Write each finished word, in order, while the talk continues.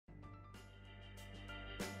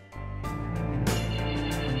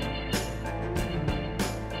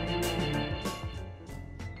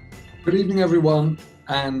Good evening, everyone,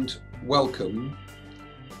 and welcome.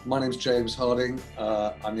 My name's James Harding.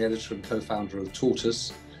 I'm the editor and co-founder of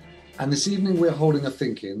Tortoise. And this evening we're holding a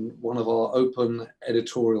think-in, one of our open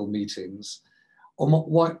editorial meetings, on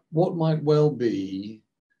what might well be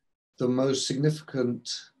the most significant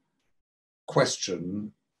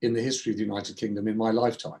question in the history of the United Kingdom in my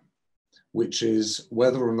lifetime, which is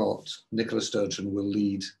whether or not Nicola Sturgeon will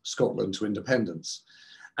lead Scotland to independence.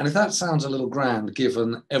 And if that sounds a little grand,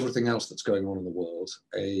 given everything else that's going on in the world,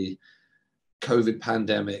 a COVID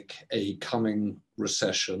pandemic, a coming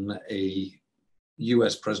recession, a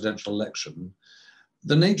US presidential election,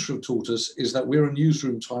 the nature of Tortoise is that we're a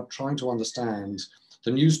newsroom trying to understand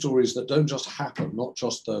the news stories that don't just happen, not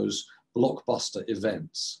just those blockbuster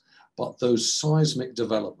events, but those seismic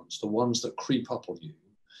developments, the ones that creep up on you.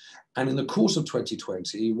 And in the course of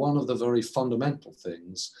 2020, one of the very fundamental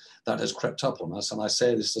things that has crept up on us, and I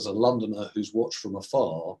say this as a Londoner who's watched from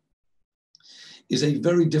afar, is a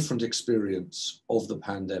very different experience of the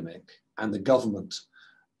pandemic and the government's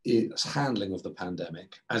handling of the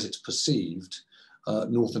pandemic as it's perceived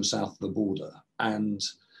north and south of the border. And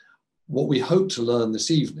what we hope to learn this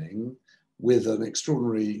evening with an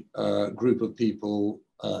extraordinary group of people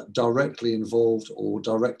directly involved or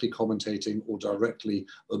directly commentating or directly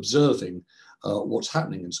observing what's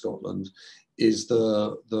happening in Scotland is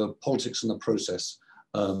the politics and the process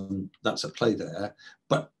that's at play there.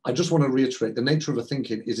 But I just want to reiterate, the nature of a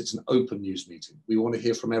think-in is it's an open news meeting. We want to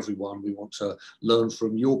hear from everyone. We want to learn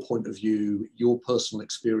from your point of view, your personal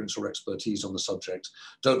experience or expertise on the subject.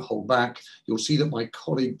 Don't hold back. You'll see that my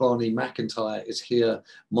colleague Barney McIntyre is here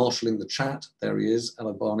marshalling the chat. There he is.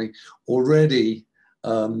 Hello, Barney. Already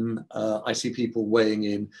I see people weighing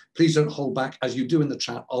in. Please don't hold back. As you do in the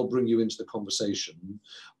chat, I'll bring you into the conversation.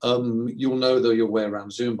 You'll know, though, your way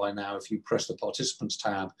around Zoom by now. If you press the participants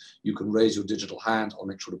tab, you can raise your digital hand. I'll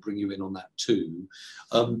make sure to bring you in on that too.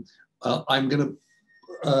 I'm going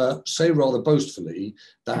to say rather boastfully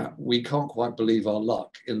that we can't quite believe our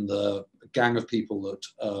luck in the gang of people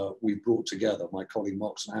that we've brought together. My colleague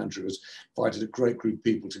Mark St Andrew has invited a great group of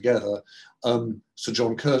people together. Sir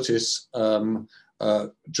John Curtis,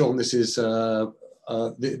 John, this is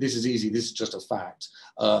easy. This is just a fact.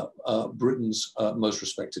 Britain's most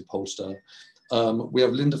respected pollster. We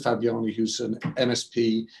have Linda Fabiani, who's an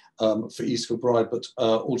MSP for East Kilbride, but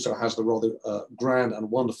also has the rather grand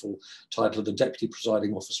and wonderful title of the Deputy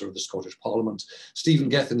Presiding Officer of the Scottish Parliament. Stephen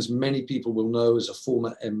Gethins, many people will know, as a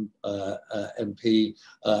former MP,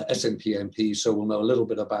 SNP MP, so we'll know a little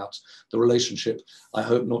bit about the relationship, I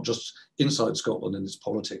hope not just inside Scotland and its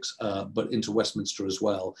politics, but into Westminster as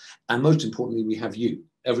well. And most importantly, we have you.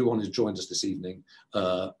 Everyone who's joined us this evening,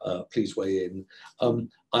 please weigh in.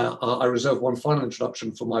 I reserve one final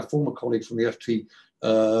introduction for my former colleague from the FT,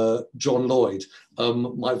 John Lloyd.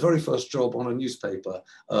 My very first job on a newspaper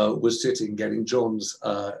was getting John's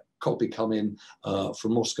copy come in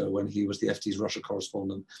from Moscow when he was the FT's Russia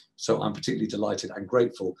correspondent. So I'm particularly delighted and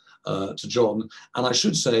grateful to John. And I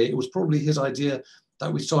should say it was probably his idea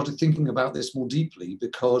that we started thinking about this more deeply,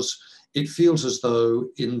 because it feels as though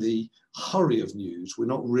in the hurry of news, we're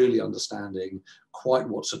not really understanding quite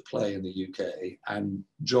what's at play in the UK. And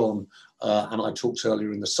John and I talked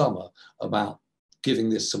earlier in the summer about giving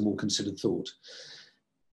this some more considered thought.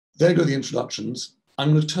 There go the introductions. I'm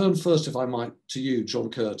going to turn first, if I might, to you, John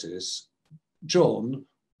Curtis. John,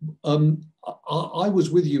 I was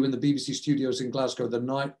with you in the BBC studios in Glasgow the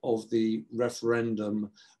night of the referendum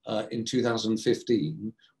in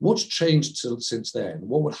 2015. What's changed since then?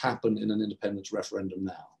 What would happen in an independence referendum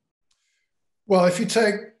now? Well, if you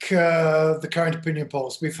take the current opinion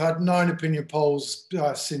polls, we've had 9 opinion polls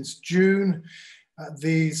since June.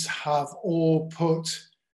 These have all put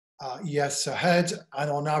yes ahead, and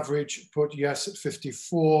on average put yes at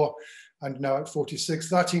 54 and no at 46.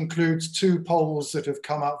 That includes 2 polls that have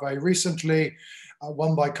come out very recently,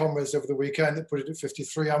 one by Comrades over the weekend that put it at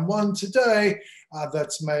 53, and one today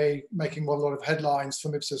that's making a lot of headlines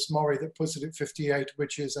from Ipsos Mori that puts it at 58,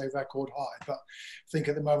 which is a record high. But I think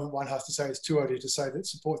at the moment one has to say it's too early to say that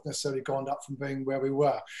support's necessarily gone up from being where we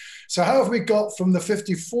were. So how have we got from the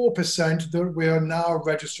 54% that we are now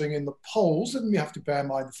registering in the polls, and we have to bear in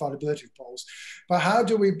mind the fallibility of polls, but how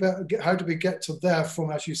do we get to there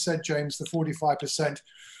from, as you said, James, the 45%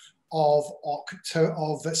 of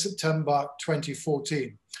September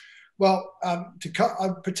 2014? Well, to cut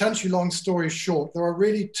a potentially long story short, there are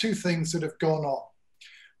really 2 things that have gone on.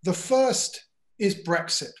 The first is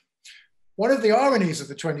Brexit. One of the ironies of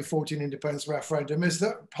the 2014 independence referendum is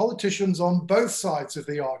that politicians on both sides of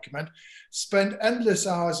the argument spent endless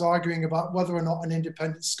hours arguing about whether or not an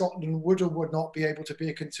independent Scotland would or would not be able to be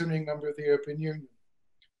a continuing member of the European Union.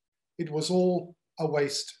 it was all a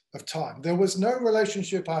waste of time. There was no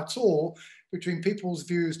relationship at all between people's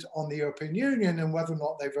views on the European Union and whether or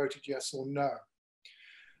not they voted yes or no.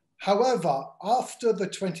 However, after the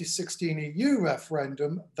 2016 EU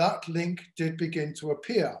referendum, that link did begin to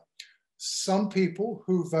appear. Some people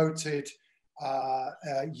who voted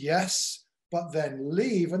yes, but then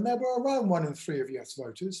leave, and there were around 1 in 3 of yes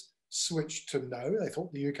voters, switched to no. They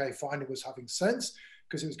thought the UK finally was having sense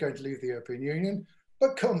because it was going to leave the European Union.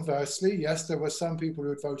 But conversely, yes, there were some people who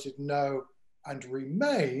had voted no and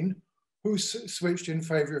remain who switched in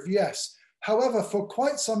favour of yes. However, for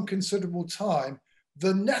quite some considerable time,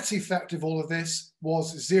 the net effect of all of this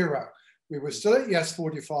was 0. We were still at yes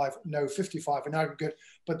 45, no 55 in aggregate,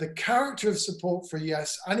 but the character of support for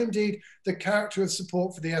yes, and indeed the character of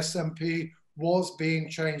support for the SNP, was being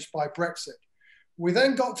changed by Brexit. We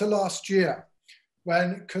then got to last year,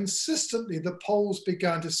 when consistently the polls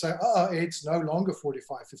began to say, it's no longer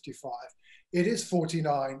 45-55, it is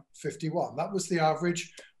 49-51. That was the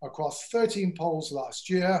average across 13 polls last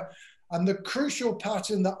year. And the crucial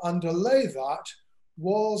pattern that underlay that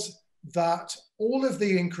was that all of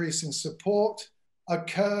the increase in support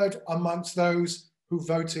occurred amongst those who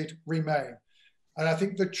voted Remain. And I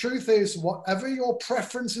think the truth is, whatever your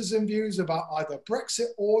preferences and views about either Brexit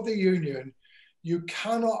or the Union, you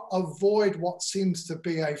cannot avoid what seems to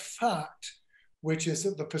be a fact, which is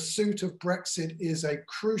that the pursuit of Brexit is a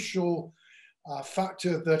crucial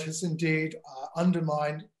factor that has indeed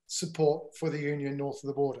undermined support for the Union north of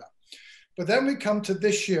the border. But then we come to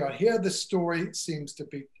this year, and here the story seems to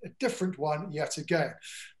be a different one yet again.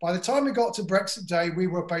 By the time we got to Brexit Day, we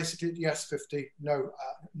were basically at yes 50, no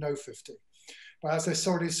 50. But as I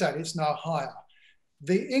already said, it's now higher.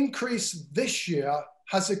 The increase this year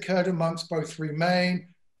has occurred amongst both Remain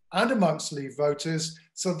and amongst Leave voters,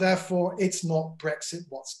 so therefore it's not Brexit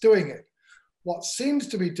what's doing it. What seems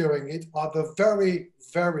to be doing it are the very,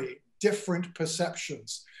 very different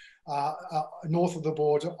perceptions north of the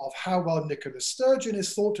border of how well Nicola Sturgeon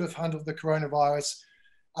is thought to have handled the coronavirus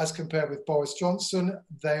as compared with Boris Johnson.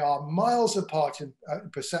 They are miles apart in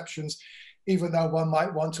perceptions, even though one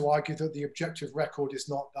might want to argue that the objective record is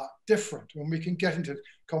not that different. And we can get into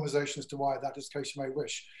conversations as to why that is the case you may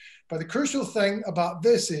wish. But the crucial thing about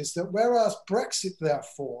this is that whereas Brexit,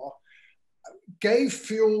 therefore, gave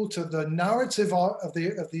fuel to the narrative of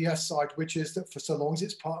the yes side, which is that for so long as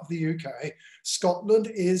it's part of the UK, Scotland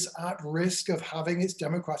is at risk of having its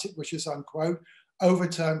democratic wishes, unquote,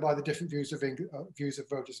 overturned by the different views of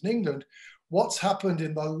voters in England. What's happened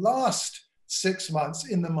in the last 6 months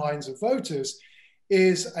in the minds of voters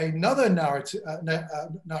is another narrative,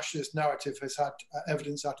 nationalist narrative has had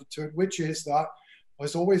evidence added to it, which is that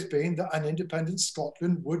has always been that an independent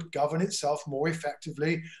Scotland would govern itself more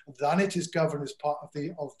effectively than it is governed as part of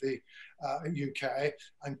the UK.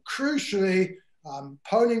 And crucially,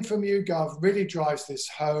 polling from YouGov really drives this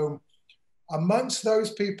home. Amongst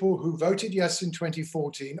those people who voted yes in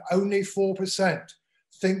 2014, only 4%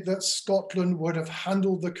 think that Scotland would have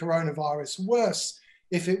handled the coronavirus worse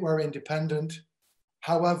if it were independent.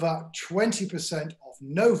 However, 20% of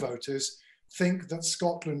no voters think that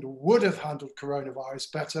Scotland would have handled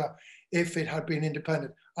coronavirus better if it had been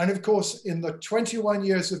independent. And of course, in the 21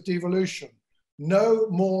 years of devolution, no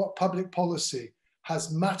more public policy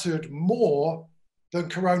has mattered more than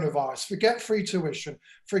coronavirus. Forget free tuition,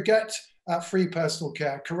 forget free personal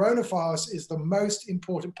care. Coronavirus is the most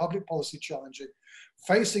important public policy challenge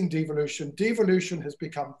facing devolution. Devolution has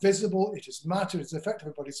become visible, it has mattered, it's affected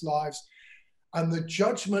everybody's lives. And the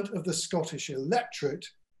judgment of the Scottish electorate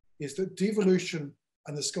is that devolution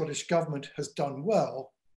and the Scottish government has done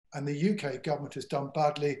well and the UK government has done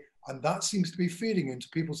badly. And that seems to be feeding into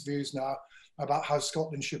people's views now about how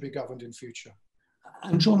Scotland should be governed in future.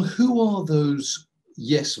 And John, who are those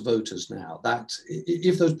yes voters now? That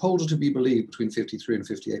if those polls are to be believed, between 53 and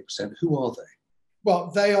 58%, who are they?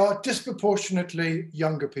 Well, they are disproportionately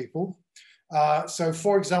younger people. So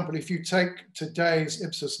for example, if you take today's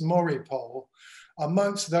Ipsos Mori poll,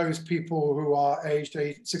 amongst those people who are aged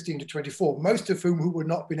 16 to 24, most of whom who would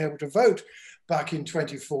not have been able to vote back in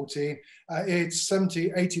 2014, it's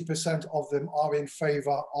 80% of them are in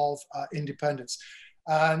favour of independence.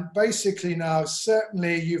 And basically now,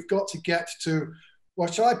 certainly you've got to get to,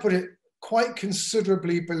 what shall I put it, quite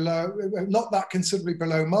considerably below, not that considerably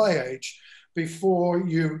below my age, before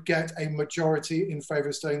you get a majority in favour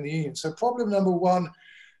of staying in the Union. So problem number one,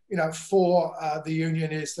 for the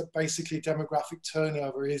Union is that basically demographic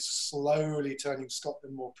turnover is slowly turning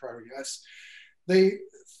Scotland more pro-yes. But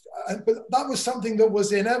that was something that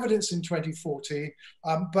was in evidence in 2014.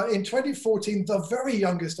 But in 2014, the very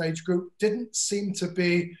youngest age group didn't seem to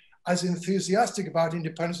be as enthusiastic about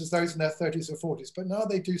independence as those in their 30s or 40s, but now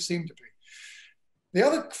they do seem to be. The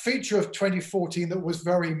other feature of 2014 that was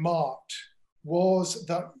very marked was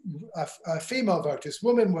that female voters,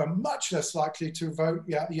 women, were much less likely to vote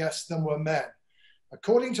yes than were men.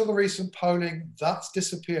 According to the recent polling, that's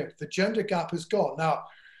disappeared. The gender gap has gone. Now,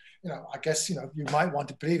 I guess, you might want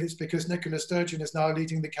to believe it's because Nicola Sturgeon is now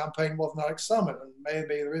leading the campaign more than Alex Salmond, and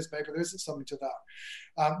maybe there isn't something to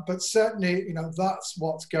that. But certainly, that's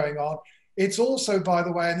what's going on. It's also, by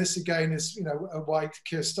the way, and this again is, why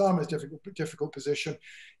Keir Starmer's difficult position,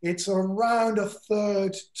 it's around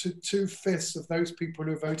 1/3 to 2/5 of those people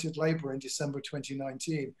who voted Labour in December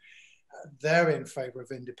 2019. They're in favour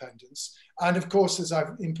of independence. And of course, as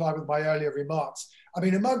I've implied with my earlier remarks,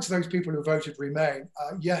 amongst those people who voted Remain,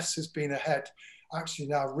 yes has been ahead actually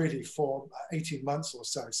now really for 18 months or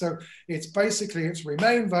so. So it's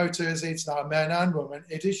Remain voters, it's now men and women,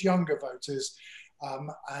 it is younger voters,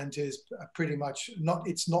 and is pretty much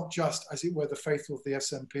it's not just, as it were, the faithful of the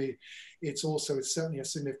SNP, it's certainly a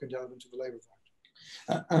significant element of the Labour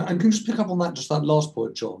vote. And can you just pick up on that last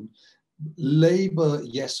point, John? Labour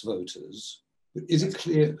yes voters, is it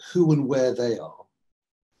clear who and where they are?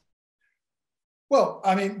 Well,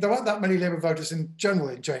 there aren't that many Labour voters in general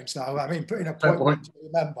in James now. Point to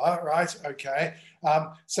remember, right? Okay.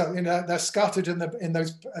 So they're scattered in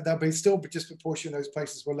those. There'll be still disproportionate in those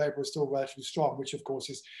places where Labour is still relatively strong, which of course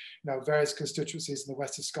is various constituencies in the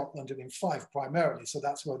west of Scotland and in Fife primarily. So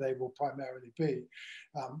that's where they will primarily be.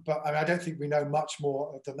 But I don't think we know much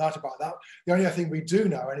more than that about that. The only thing we do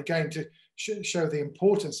know, and again to show the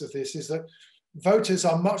importance of this, is that voters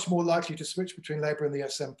are much more likely to switch between Labour and the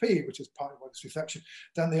SNP, which is part of this reflection,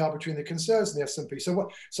 than they are between the Conservatives and the SNP.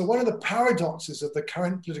 So one of the paradoxes of the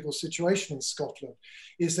current political situation in Scotland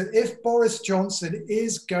is that if Boris Johnson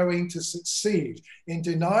is going to succeed in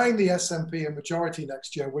denying the SNP a majority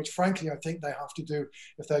next year, which frankly I think they have to do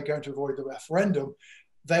if they're going to avoid the referendum,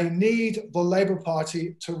 they need the Labour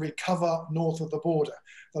Party to recover north of the border.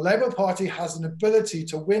 The Labour Party has an ability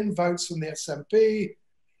to win votes from the SNP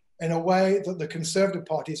in a way that the Conservative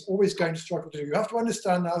Party is always going to struggle to do. You have to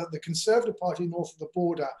understand now that the Conservative Party north of the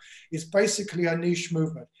border is basically a niche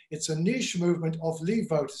movement. It's a niche movement of Leave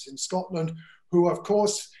voters in Scotland who, of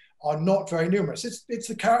course, are not very numerous. It's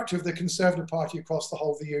the character of the Conservative Party across the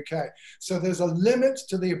whole of the UK. So there's a limit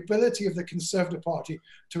to the ability of the Conservative Party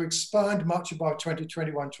to expand much above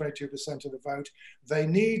 22% of the vote. They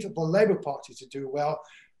need the Labour Party to do well,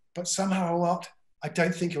 but somehow or not, I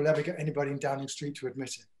don't think you'll ever get anybody in Downing Street to admit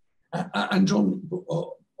it. And John,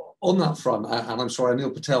 on that front, and I'm sorry, Neil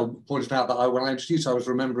Patel pointed out that when I introduced, I was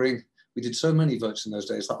remembering we did so many votes in those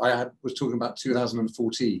days that I was talking about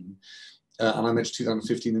 2014, and I mentioned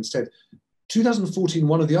 2015 instead. 2014,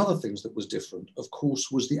 one of the other things that was different, of course,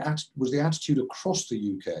 was the attitude across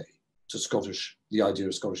the UK to the idea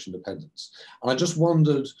of Scottish independence. And I just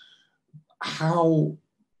wondered how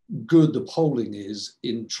good the polling is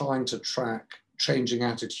in trying to track changing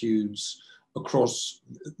attitudes across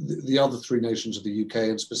the other three nations of the UK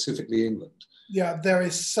and specifically England. Yeah, there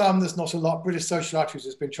is some, there's not a lot. British Social Attitudes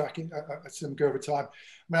has been tracking some go over time.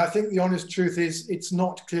 I think the honest truth is it's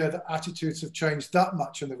not clear that attitudes have changed that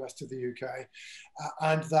much in the rest of the UK,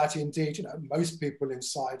 and that indeed, most people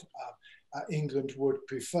inside England would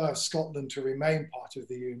prefer Scotland to remain part of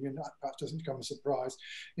the Union. That doesn't come as a surprise.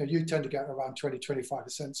 You tend to get around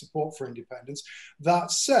 20–25% support for independence.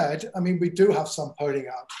 That said, we do have some polling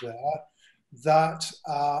out there that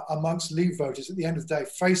amongst Leave voters at the end of the day,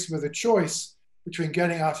 faced with a choice between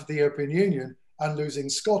getting out of the European Union and losing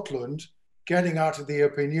Scotland, getting out of the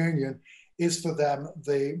European Union is for them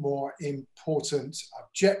the more important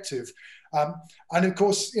objective. And of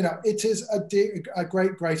course, it is a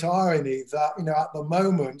great irony that, at the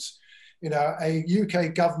moment, a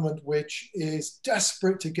UK government which is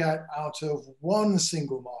desperate to get out of one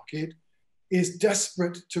single market is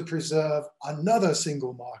desperate to preserve another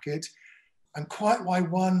single market. And quite why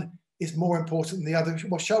one is more important than the other,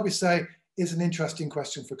 well, shall we say, is an interesting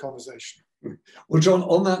question for conversation. Well, John,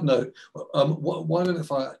 on that note, why don't,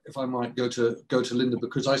 if I might go to Linda,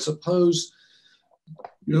 because I suppose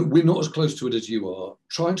we're not as close to it as you are,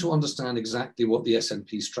 trying to understand exactly what the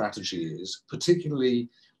SNP strategy is, particularly,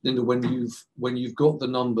 Linda, when you've got the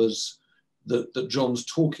numbers that John's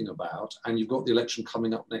talking about, and you've got the election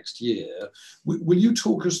coming up next year. Will you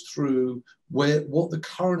talk us through what the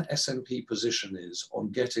current SNP position is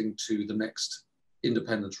on getting to the next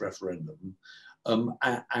independence referendum,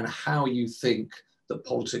 and how you think that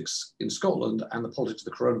politics in Scotland and the politics of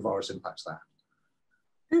the coronavirus impacts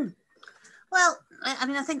that? Well,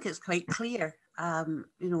 I think it's quite clear,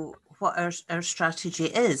 what our strategy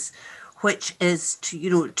is. which is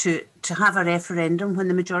to have a referendum when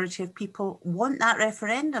the majority of people want that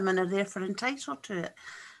referendum and are therefore entitled to it.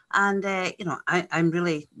 And I'm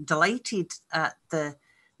really delighted at the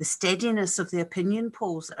steadiness of the opinion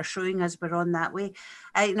polls that are showing us we're on that way.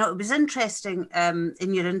 It was interesting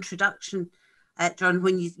in your introduction, John,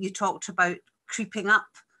 when you talked about creeping up.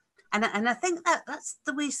 And I think that's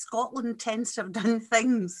the way Scotland tends to have done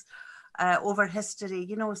things over history.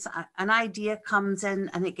 An idea comes in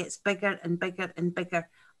and it gets bigger and bigger and bigger,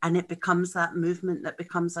 and it becomes that movement that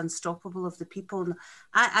becomes unstoppable of the people. And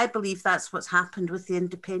I believe that's what's happened with the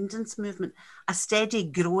independence movement, a steady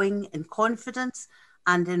growing in confidence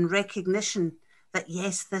and in recognition that,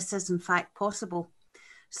 yes, this is in fact possible.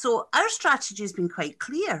 So our strategy has been quite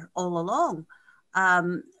clear all along.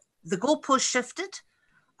 The goalpost shifted.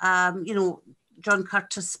 John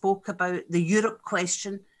Curtis spoke about the Europe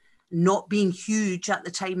question not being huge at the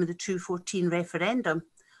time of the 2014 referendum.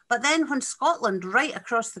 But then when Scotland, right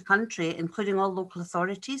across the country, including all local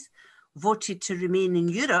authorities, voted to remain in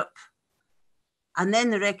Europe, and then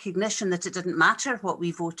the recognition that it didn't matter what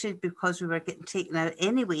we voted because we were getting taken out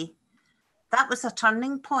anyway, that was a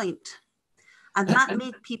turning point. And that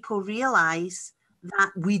made people realise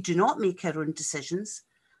that we do not make our own decisions.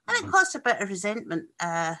 And it caused a bit of resentment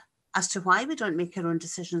as to why we don't make our own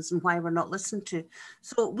decisions and why we're not listened to.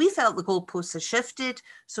 So we felt the goalposts had shifted.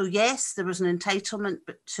 So yes, there was an entitlement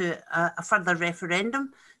to a further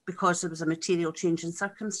referendum because there was a material change in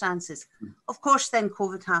circumstances. Of course, then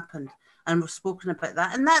COVID happened, and we've spoken about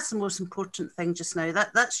that. And that's the most important thing just now.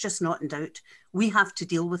 That's just not in doubt. We have to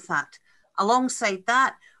deal with that. Alongside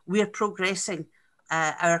that, we are progressing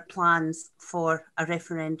our plans for a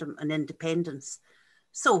referendum on independence.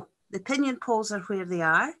 So the opinion polls are where they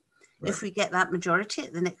are. Right. If we get that majority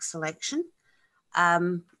at the next election,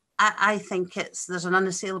 I think there's an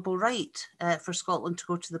unassailable right for Scotland to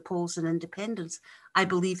go to the polls in independence. I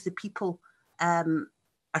believe the people are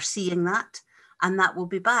seeing that, and that will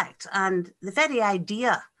be backed. And the very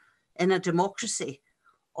idea in a democracy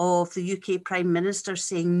of the UK Prime Minister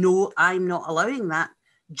saying, no, I'm not allowing that,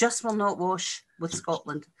 just will not wash with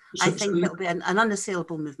Scotland. I think it'll be an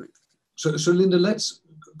unassailable movement. So Linda,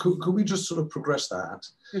 could we just sort of progress that?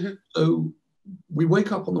 Mm-hmm. So we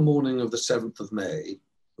wake up on the morning of the 7th of May.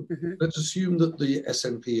 Mm-hmm. Let's assume that the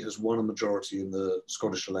SNP has won a majority in the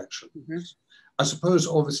Scottish elections. Mm-hmm. I suppose,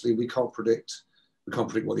 obviously, we can't predict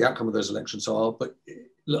what the outcome of those elections are, but a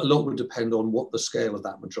lot would depend on what the scale of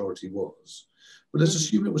that majority was. But let's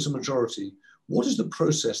assume it was a majority. What is the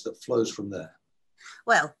process that flows from there?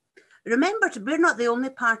 Well, remember, we're not the only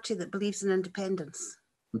party that believes in independence.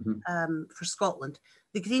 Mm-hmm. For Scotland.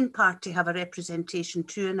 The Green Party have a representation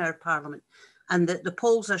too in our Parliament, and the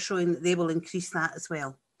polls are showing that they will increase that as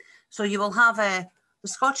well. So you will have the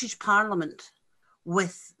Scottish Parliament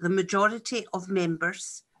with the majority of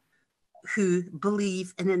members who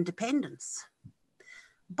believe in independence.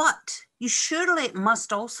 But you surely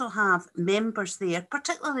must also have members there,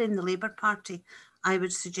 particularly in the Labour Party, I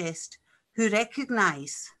would suggest, who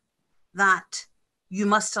recognise that you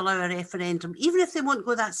must allow a referendum. Even if they won't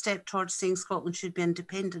go that step towards saying Scotland should be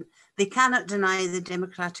independent, they cannot deny the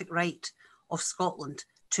democratic right of Scotland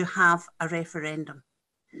to have a referendum.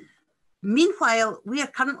 Meanwhile, we are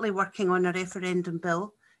currently working on a referendum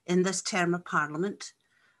bill in this term of Parliament.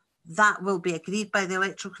 That will be agreed by the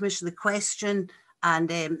Electoral Commission, the question and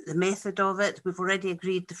the method of it. We've already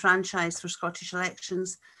agreed the franchise for Scottish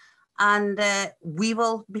elections, and we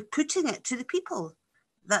will be putting it to the people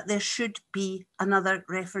that there should be another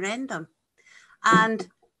referendum. And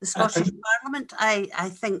the Scottish Parliament,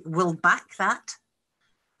 I think, will back that.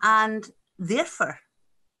 And therefore,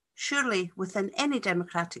 surely within any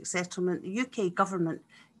democratic settlement, the UK government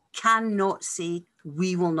cannot say,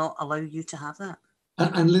 we will not allow you to have that.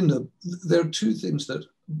 And Linda, there are two things that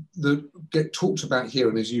get talked about here,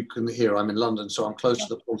 and as you can hear, I'm in London, so I'm closer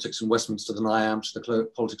to the politics in Westminster than I am to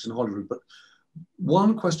the politics in Holyrood. But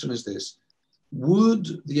one question is this: would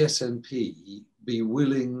the SNP be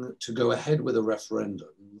willing to go ahead with a referendum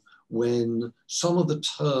when some of the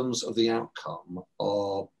terms of the outcome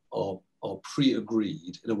are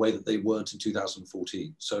pre-agreed in a way that they weren't in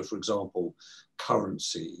 2014? So, for example,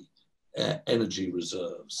 currency, energy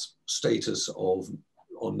reserves, status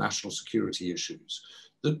on national security issues.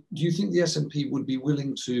 Do you think the SNP would be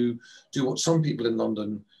willing to do what some people in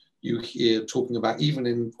London you hear talking about, even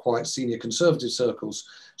in quite senior Conservative circles,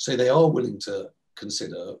 say they are willing to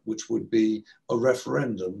consider, which would be a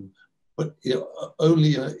referendum, but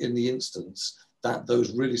only in the instance that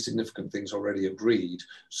those really significant things are already agreed,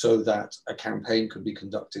 so that a campaign could be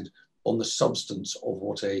conducted on the substance of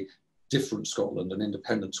what a different Scotland, an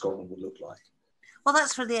independent Scotland, would look like? Well,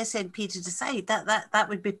 that's for the SNP to decide. That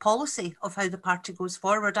would be policy of how the party goes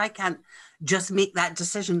forward. I can't just make that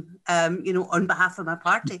decision, on behalf of my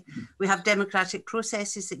party. We have democratic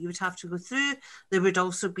processes that you would have to go through. There would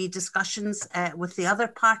also be discussions with the other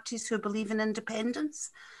parties who believe in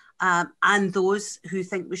independence and those who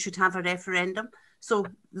think we should have a referendum. So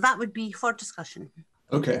that would be for discussion.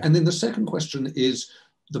 Okay, and then the second question is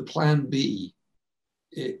the Plan B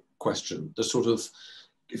question, the sort of,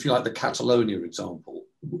 if you like, the Catalonia example.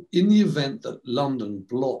 In the event that London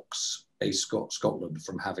blocks Scotland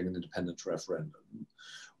from having an independence referendum,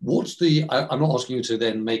 what's the, I'm not asking you to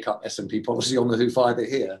then make up SNP policy on the who fibre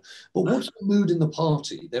here, but what's the mood in the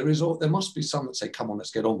party? There must be some that say, come on,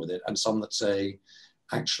 let's get on with it, and some that say,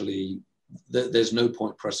 actually, there's no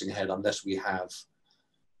point pressing ahead unless we have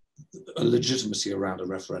a legitimacy around a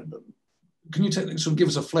referendum. Can you sort of give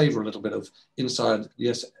us a flavour, a little bit of inside the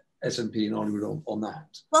SNP and Holyrood on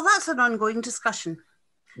that? Well, that's an ongoing discussion.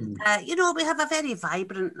 We have a very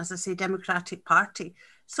vibrant, as I say, democratic party.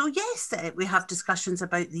 So yes, we have discussions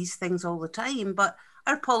about these things all the time, but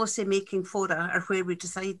our policy making fora are where we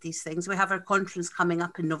decide these things. We have our conference coming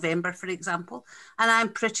up in November, for example, and I'm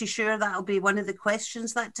pretty sure that'll be one of the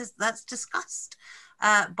questions that's discussed.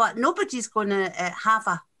 But nobody's going to have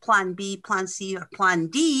a Plan B, Plan C, or Plan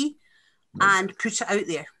D and put it out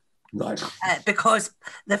there. Right. Because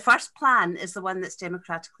the first plan is the one that's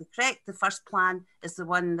democratically correct. The first plan is the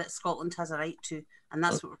one that Scotland has a right to, and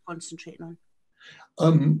that's what we're concentrating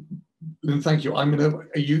on. Thank you.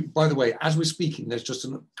 By the way, as we're speaking, there's just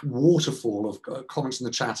a waterfall of comments in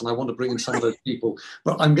the chat, and I want to bring in some of those people.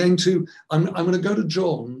 But I'm going to go to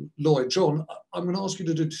John Lloyd. John, I'm going to ask you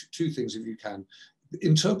to do two things if you can.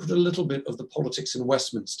 Interpret a little bit of the politics in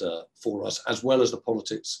Westminster for us, as well as the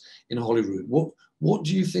politics in Holyrood. What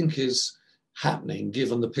do you think is happening,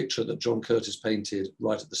 given the picture that John Curtis painted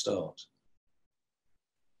right at the start?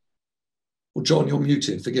 Well, John, you're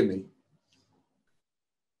muted, forgive me.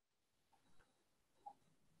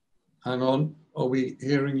 Hang on, are we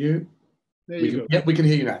hearing you? There you go. Yeah, we can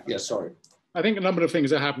hear you now. Yes, sorry. I think a number of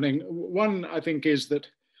things are happening. One, I think, is that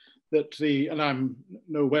and I'm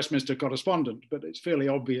no Westminster correspondent, but it's fairly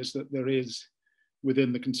obvious that there is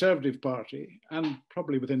within the Conservative Party, and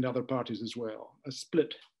probably within the other parties as well, a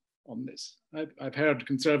split on this. I've heard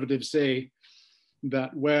Conservatives say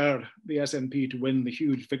that were the SNP to win the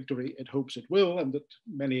huge victory it hopes it will, and that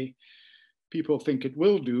many people think it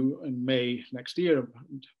will do in May next year,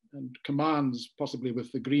 and commands, possibly with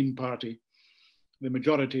the Green Party, the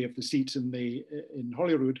majority of the seats in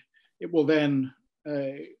Holyrood, it will then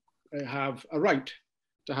have a right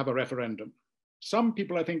to have a referendum. Some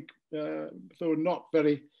people, I think, though not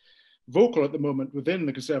very vocal at the moment within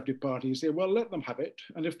the Conservative Party, say, well, let them have it,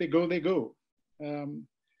 and if they go, they go.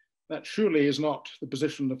 That surely is not the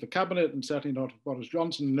position of the Cabinet, and certainly not of Boris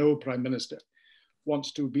Johnson. No Prime Minister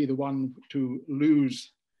wants to be the one to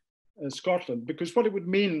lose Scotland, because what it would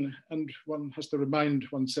mean, and one has to remind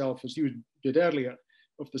oneself, as you did earlier,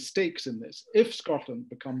 of the stakes in this, if Scotland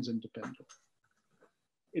becomes independent.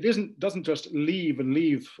 It doesn't just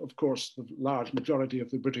leave, of course, the large majority of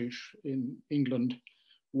the British in England,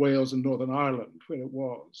 Wales, and Northern Ireland,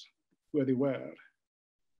 where they were.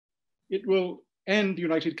 It will end the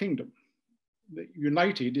United Kingdom. The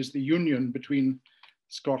United is the union between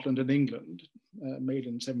Scotland and England, made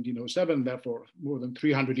in 1707, therefore more than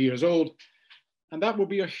 300 years old. And that will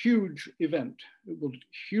be a huge event. It will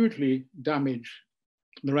hugely damage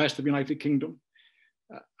the rest of the United Kingdom.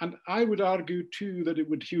 And I would argue too that it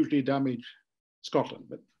would hugely damage Scotland,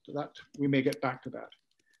 but that we may get back to that.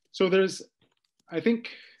 So I think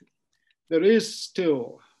there is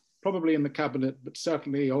still, probably in the Cabinet, but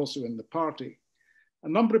certainly also in the party, a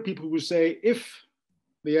number of people who say if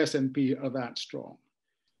the SNP are that strong,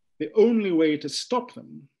 the only way to stop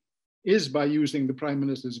them is by using the Prime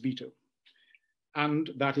Minister's veto. And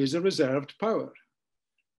that is a reserved power.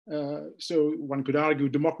 So one could argue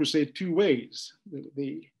democracy two ways.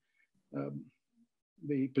 The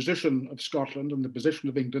position of Scotland and the position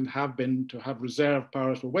of England have been to have reserved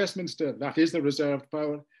powers for Westminster. That is the reserved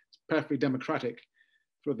power. It's perfectly democratic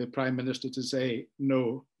for the Prime Minister to say,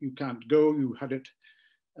 no, you can't go. You had it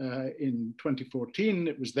in 2014.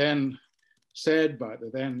 It was then said by the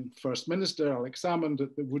then First Minister, Alex Salmond,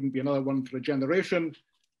 that there wouldn't be another one for a generation.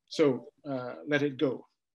 So let it go.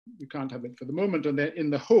 You can't have it for the moment, and in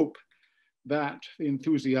the hope that the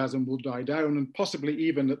enthusiasm will die down, and possibly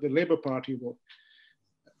even that the Labour Party will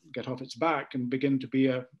get off its back and begin to be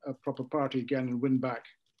a proper party again and win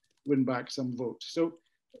back some votes. So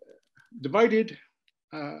divided,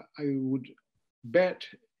 I would bet,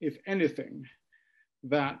 if anything,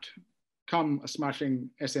 that come a smashing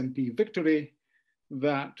SNP victory,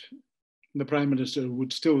 that the Prime Minister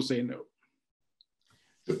would still say no.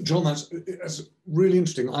 John, that's really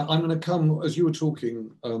interesting. I'm going to come, as you were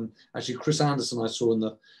talking, actually Chris Anderson I saw in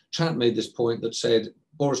the chat made this point that said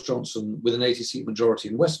Boris Johnson with an 80-seat majority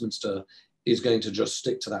in Westminster is going to just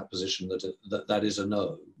stick to that position that is a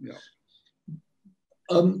no. Yeah.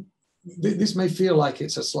 This may feel like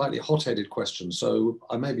it's a slightly hot-headed question, so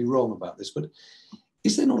I may be wrong about this, but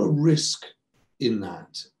is there not a risk in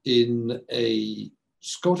that, in a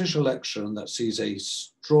Scottish election that sees a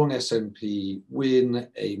strong SNP win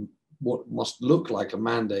what must look like a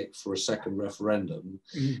mandate for a second referendum,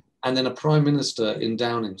 and then a Prime Minister in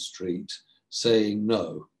Downing Street saying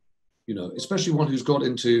no, especially one who's got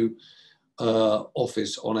into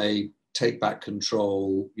office on a take back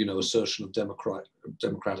control, assertion of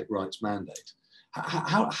democratic rights mandate.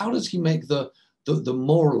 How does he make the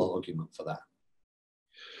moral argument for that?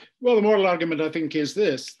 Well, the moral argument, I think, is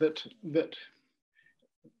this, that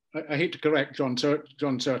I hate to correct John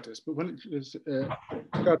Curtis, but when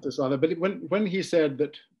he said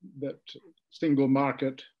that single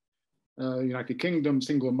market, United Kingdom,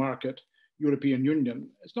 single market, European Union,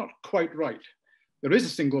 it's not quite right. There is a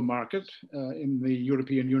single market in the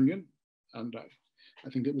European Union, and I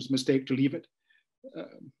think it was a mistake to leave it.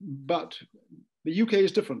 But the UK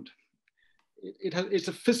is different. It's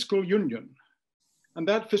a fiscal union. And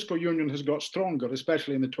that fiscal union has got stronger,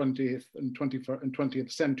 especially in the 20th and 20th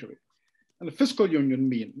century. And the fiscal union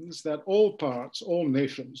means that all parts, all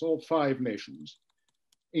nations, all 5 nations,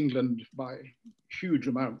 England by huge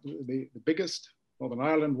amount, the biggest, Northern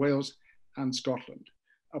Ireland, Wales, and Scotland,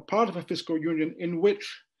 are part of a fiscal union in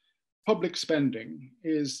which public spending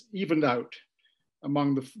is evened out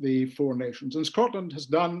among the 4 nations. And Scotland has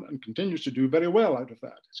done and continues to do very well out of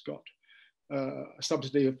that. It's got a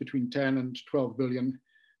subsidy of between 10 and 12 billion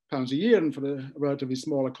pounds a year, and for a relatively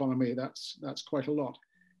small economy, that's quite a lot.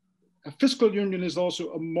 A fiscal union is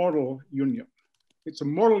also a moral union. It's a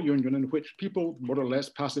moral union in which people, more or less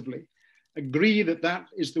passively, agree that that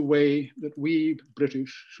is the way that we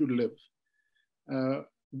British should live.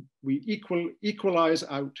 We equalize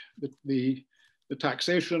out the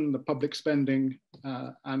taxation, the public spending,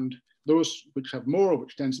 and those which have more,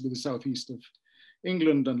 which tends to be the southeast of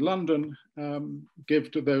England and London,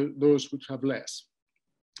 give to those which have less.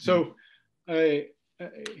 So to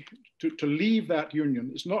leave that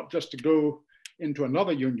union is not just to go into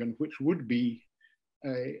another union, which would be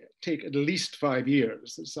take at least 5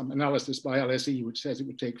 years. There's some analysis by LSE which says it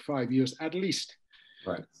would take 5 years at least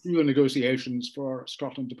through the negotiations for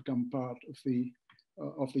Scotland to become part of the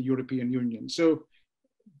European Union. So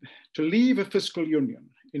to leave a fiscal union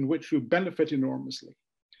in which you benefit enormously,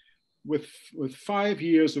 with 5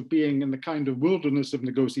 years of being in the kind of wilderness of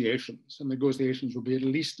negotiations, and negotiations will be at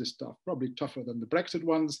least as tough, probably tougher than the Brexit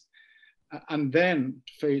ones, and then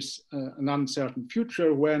to face an uncertain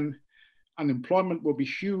future when unemployment will be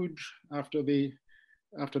huge after the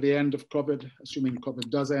end of COVID, assuming COVID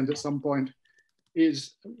does end at some point,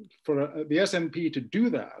 is for the SNP to do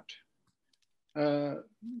that,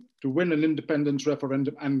 to win an independence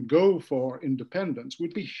referendum and go for independence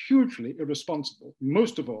would be hugely irresponsible,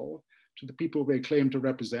 most of all to the people they claim to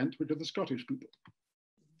represent, which are the Scottish people.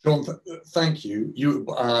 John, thank you.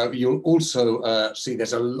 You'll also see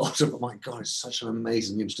there's a lot of, oh my God, it's such an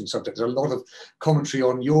amazing, interesting subject. There's a lot of commentary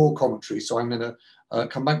on your commentary, so I'm going to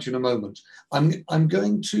come back to you in a moment. I'm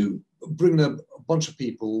going to bring a bunch of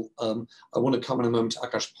people. I want to come in a moment to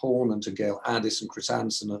Akash Pawn and to Gail Addis and Chris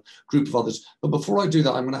Anderson, a group of others. But before I do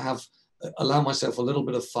that, I'm going to allow myself a little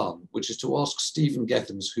bit of fun, which is to ask Stephen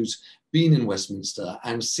Gethins, who's been in Westminster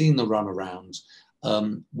and seen the runaround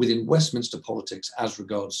within Westminster politics as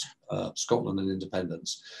regards Scotland and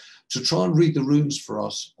independence, to try and read the rooms for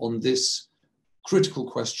us on this critical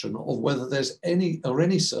question of whether there's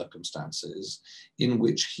any circumstances in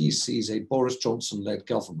which he sees a Boris Johnson-led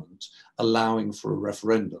government allowing for a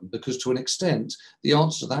referendum, because to an extent, the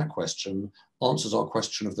answer to that question answers our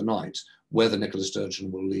question of the night, whether Nicola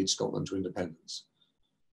Sturgeon will lead Scotland to independence.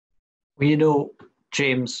 Well, you know,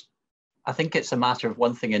 James, I think it's a matter of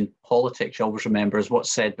one thing in politics you always remember is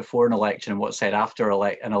what's said before an election and what's said after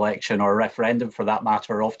an election or a referendum for that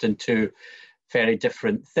matter are often two very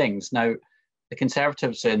different things. Now, the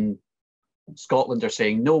Conservatives in Scotland are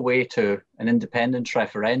saying no way to an independence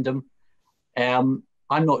referendum. I'm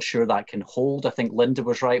not sure that can hold. I think Linda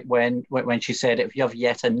was right when she said if you have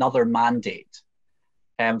yet another mandate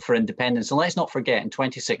for independence. And let's not forget, in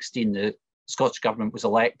 2016, the Scottish Government was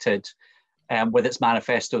elected with its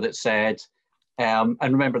manifesto that said, and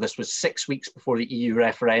remember this was 6 weeks before the EU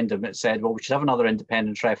referendum, it said, well, we should have another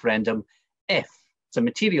independence referendum if It's a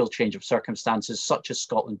material change of circumstances, such as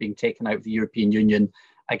Scotland being taken out of the European Union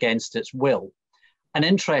against its will. And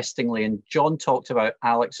interestingly, and John talked about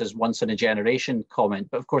Alex's once in a generation comment,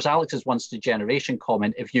 but of course, Alex's once in a generation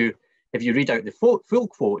comment, if you read out the full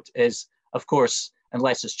quote, is, of course,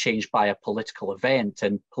 unless it's changed by a political event,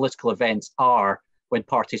 and political events are when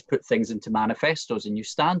parties put things into manifestos and you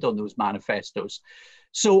stand on those manifestos.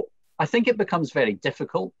 So I think it becomes very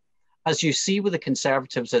difficult. As you see with the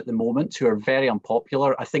Conservatives at the moment, who are very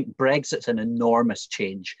unpopular, I think Brexit's an enormous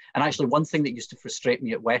change. And actually, one thing that used to frustrate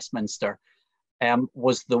me at Westminster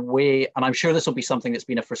was the way, and I'm sure this will be something that's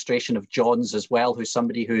been a frustration of John's as well, who's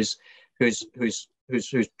somebody who's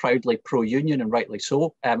proudly pro-union, and rightly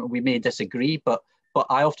so. We may disagree, but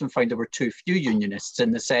I often found there were too few unionists, in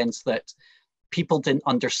the sense that people didn't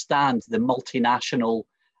understand the multinational,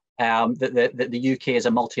 that the UK is a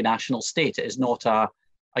multinational state. It is not a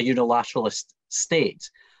unilateralist state.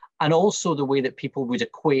 And also the way that people would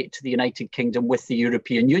equate the United Kingdom with the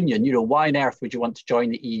European Union. You know, why on earth would you want to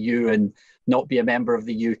join the EU and not be a member of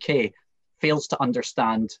the UK? Fails to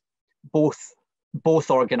understand both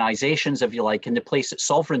organisations, if you like, and the place that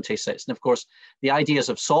sovereignty sits. And of course, the ideas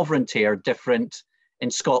of sovereignty are different in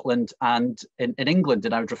Scotland and in England.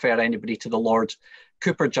 And I would refer anybody to the Lord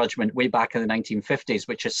Cooper judgment way back in the 1950s,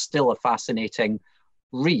 which is still a fascinating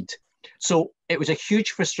read. So it was a huge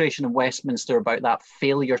frustration in Westminster about that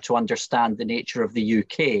failure to understand the nature of the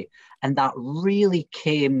UK. And that really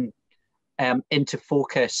came into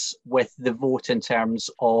focus with the vote in terms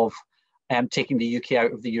of taking the UK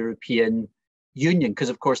out of the European Union, because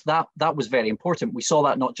of course that was very important. We saw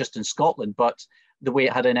that not just in Scotland, but the way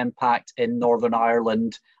it had an impact in Northern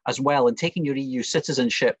Ireland as well. And taking your EU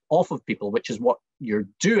citizenship off of people, which is what you're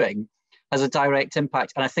doing, has a direct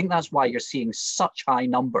impact. And I think that's why you're seeing such high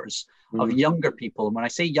numbers of younger people. And when I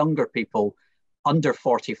say younger people, under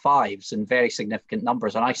 45s in very significant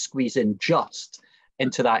numbers, and I squeeze in just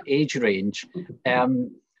into that age range,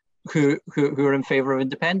 who are in favour of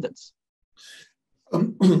independence.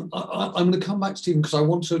 I'm going to come back to Stephen, because I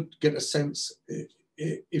want to get a sense,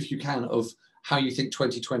 if you can, of how you think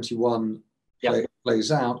 2021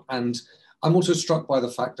 plays out. And I'm also struck by the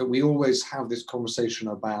fact that we always have this conversation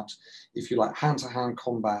about, if you like, hand-to-hand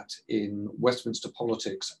combat in Westminster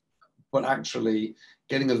politics, but actually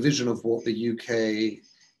getting a vision of what the UK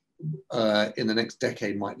in the next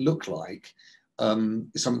decade might look like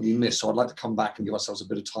is something you miss. So I'd like to come back and give ourselves a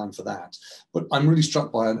bit of time for that. But I'm really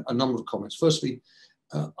struck by a number of comments. Firstly,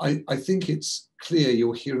 I think it's clear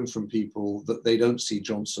you're hearing from people that they don't see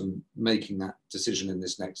Johnson making that decision in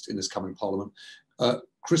this coming Parliament.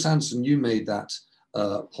 Chris Anderson, you made that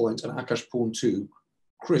point, and Akash Pawn too.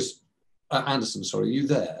 Chris Anderson, sorry, are you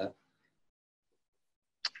there?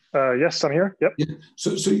 Yes, I'm here. Yep. Yeah.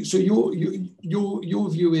 So your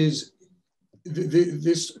view is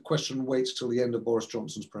this question waits till the end of Boris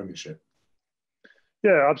Johnson's premiership.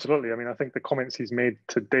 Yeah, absolutely. I mean, I think the comments he's made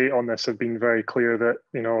to date on this have been very clear that,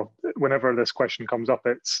 you know, whenever this question comes up,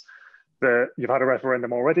 it's that you've had a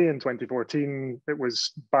referendum already in 2014. It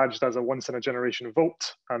was badged as a once in a generation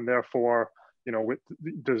vote, and therefore, you know,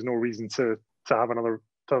 there's no reason to have another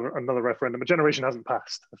referendum. A generation hasn't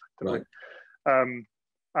passed, effectively. Right.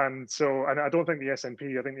 And I don't think the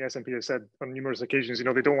SNP, I think the SNP has said on numerous occasions, you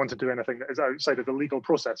know, they don't want to do anything that is outside of the legal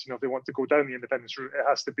process. You know, if they want to go down the independence route, it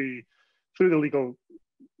has to be through the legal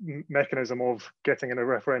mechanism of getting a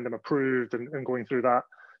referendum approved and going through that.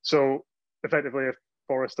 So effectively, if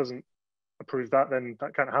Boris doesn't approve that, then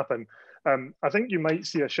that can't happen. I think you might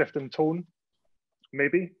see a shift in tone,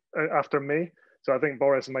 maybe, after May. So I think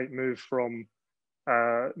Boris might move from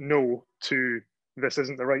no to this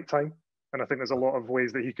isn't the right time. And I think there's a lot of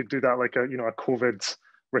ways that he could do that, like a COVID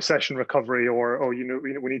recession recovery, or we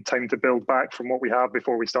need time to build back from what we have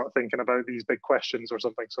before we start thinking about these big questions or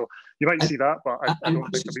something. So you might see that, but I don't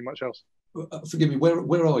think there'll be much else. Forgive me,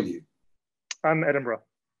 where are you? I'm Edinburgh.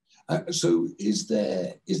 So is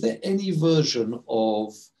there any version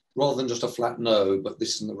of, rather than just a flat no, but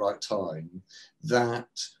this isn't the right time, that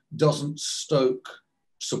doesn't stoke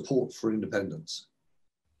support for independence?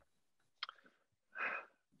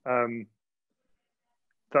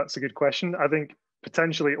 That's a good question. I think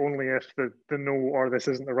potentially only if the no or this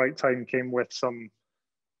isn't the right time came with some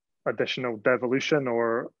additional devolution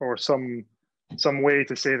or some way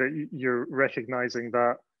to say that you're recognising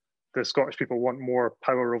that the Scottish people want more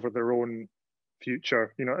power over their own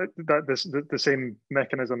future. You know, that the same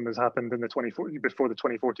mechanism has happened in before the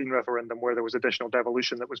 2014 referendum, where there was additional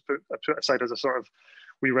devolution that was put aside as a sort of,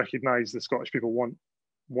 we recognise the Scottish people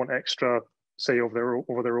want extra say over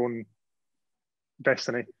their own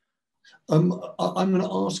destiny. I'm going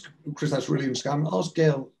to ask Chris. That's really interesting. I'm going to ask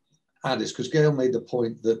Gail add this, because Gail made the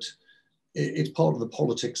point that it's part of the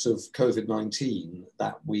politics of COVID-19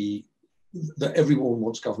 that everyone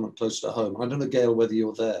wants government close to home. I don't know, Gail, whether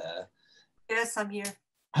you're there. Yes, I'm here.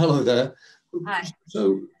 Hello there. Hi.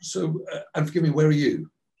 So, and forgive me, where are you?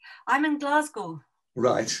 I'm in Glasgow.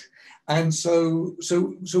 Right. And so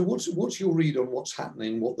what's your read on what's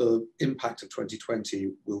happening, what the impact of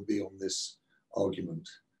 2020 will be on this argument?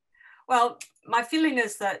 Well, my feeling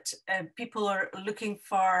is that people are looking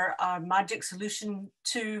for a magic solution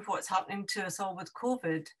to what's happening to us all with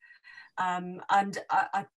COVID. And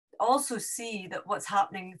I also see that what's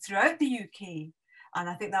happening throughout the UK, and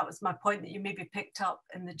I think that was my point that you maybe picked up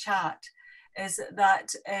in the chat, is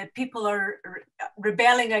that people are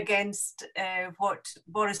rebelling against what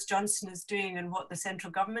Boris Johnson is doing and what the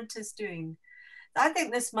central government is doing. I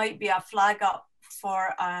think this might be a flag up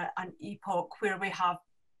for an epoch where we have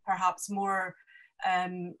perhaps more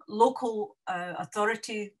local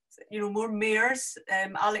authority, more mayors.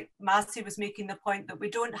 Alec Massey was making the point that we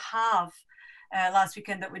don't have, last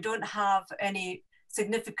weekend, that we don't have any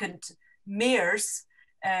significant mayors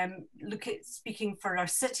speaking for our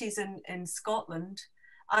cities in Scotland,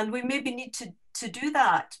 and we maybe need to do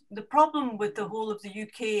that. The problem with the whole of the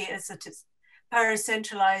UK is that it's power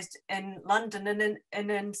centralised in London,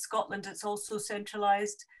 and in Scotland it's also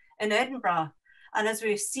centralised in Edinburgh. And as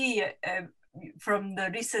we see from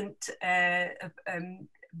the recent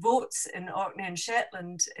votes in Orkney and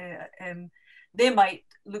Shetland, they might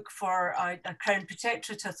look for a Crown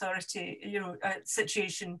Protectorate Authority,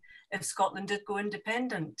 situation if Scotland did go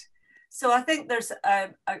independent. So I think there's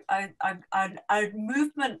a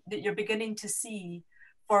movement that you're beginning to see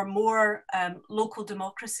for more local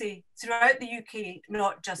democracy throughout the UK,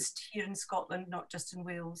 not just here in Scotland, not just in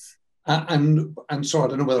Wales. And sorry, I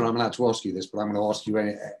don't know whether I'm allowed to ask you this, but I'm going to ask you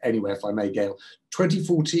anyway, if I may, Gail.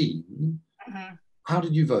 2014, how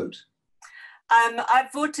did you vote? I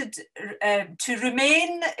voted to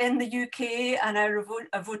remain in the UK, and I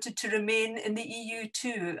voted to remain in the EU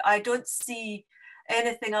too. I don't see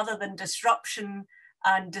anything other than disruption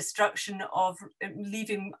and destruction of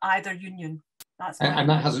leaving either union. That's and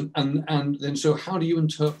that hasn't. And then, so how do you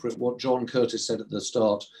interpret what John Curtis said at the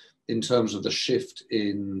start in terms of the shift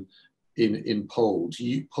in polls?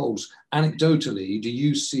 Anecdotally, do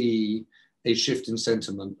you see a shift in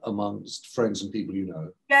sentiment amongst friends and people you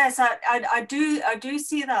know? Yes, I do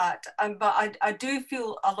see that, but I do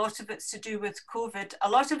feel a lot of it's to do with COVID. A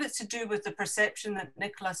lot of it's to do with the perception that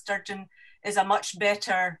Nicola Sturgeon is a much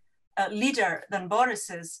better leader than Boris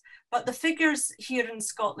is. But the figures here in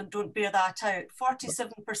Scotland don't bear that out.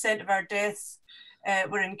 47% of our deaths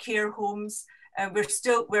were in care homes.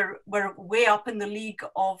 We're way up in the league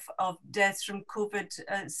of deaths from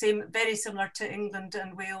COVID, very similar to England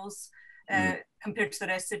and Wales. Compared to the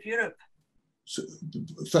rest of Europe. So,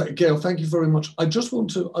 Gail, thank you very much. I want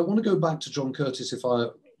to go back to John Curtis, if I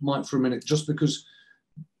might, for a minute, just because,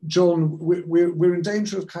 John, we're in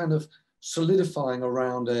danger of kind of solidifying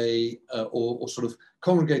around or sort of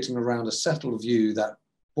congregating around a settled view that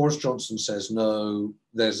Boris Johnson says no,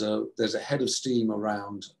 there's a head of steam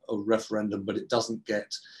around a referendum, but it doesn't get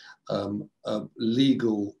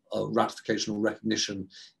legal ratification or recognition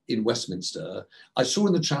in Westminster. I saw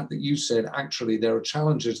in the chat that you said actually there are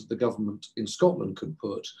challenges that the government in Scotland could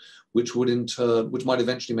put, which might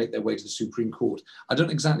eventually make their way to the Supreme Court. I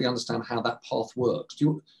don't exactly understand how that path works.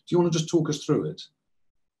 Do you want to just talk us through it?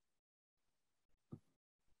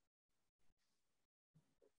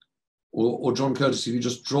 Or John Curtis, if you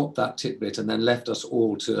just dropped that tidbit and then left us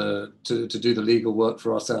all to do the legal work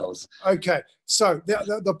for ourselves. Okay, so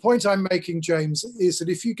the point I'm making, James, is that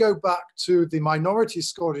if you go back to the minority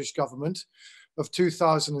Scottish government of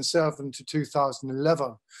 2007 to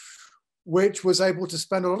 2011, which was able to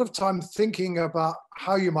spend a lot of time thinking about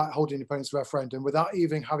how you might hold an independence referendum without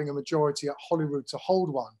even having a majority at Holyrood to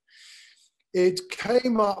hold one. It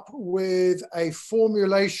came up with a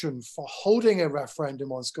formulation for holding a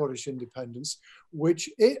referendum on Scottish independence, which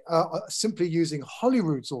it, simply using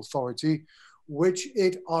Holyrood's authority, which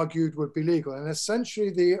it argued would be legal. And essentially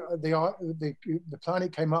the plan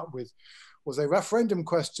it came up with was a referendum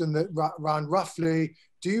question that ran roughly,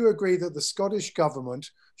 do you agree that the Scottish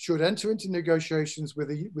government should enter into negotiations with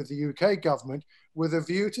the UK government with a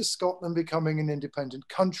view to Scotland becoming an independent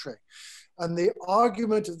country? And the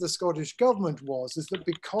argument of the Scottish government is that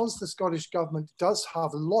because the Scottish government does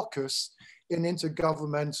have locus in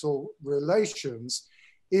intergovernmental relations,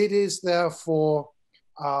 it is therefore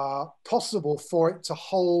possible for it to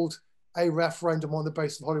hold a referendum on the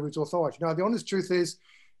basis of Holyrood's authority. Now, the honest truth is,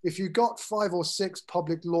 if you got 5 or 6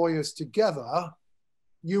 public lawyers together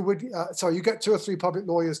you would, so you get 2 or 3 public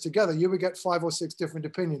lawyers together, you would get 5 or 6 different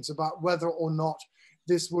opinions about whether or not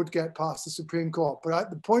this would get past the Supreme Court. But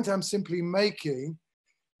the point I'm simply making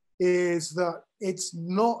is that it's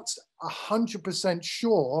not 100%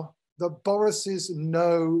 sure that Boris's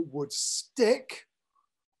no would stick.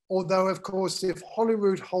 Although, of course, if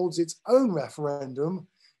Holyrood holds its own referendum,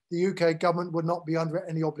 the UK government would not be under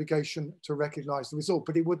any obligation to recognise the result.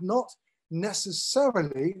 But it would not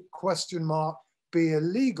necessarily, question mark, be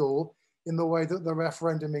illegal in the way that the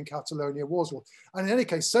referendum in Catalonia was. And in any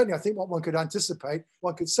case, certainly I think what one could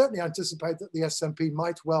certainly anticipate that the SNP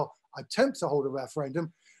might well attempt to hold a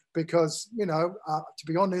referendum because, you know, to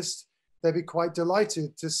be honest, they'd be quite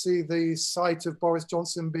delighted to see the sight of Boris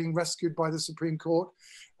Johnson being rescued by the Supreme Court.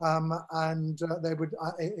 And they would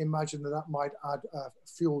imagine that that might add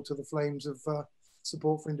fuel to the flames of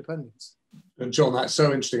support for independence. And John, that's so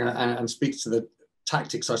interesting and speaks to the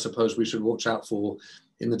tactics I suppose we should watch out for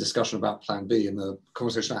in the discussion about Plan B in the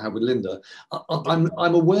conversation I had with Linda.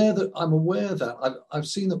 I'm aware that I've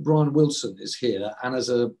seen that Brian Wilson is here, and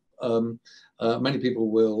as many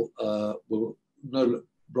people will know,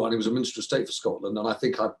 Brian, he was a Minister of State for Scotland, and I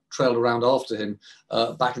think I trailed around after him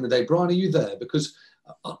back in the day. Brian, are you there? Because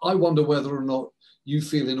I wonder whether or not you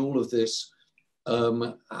feel in all of this,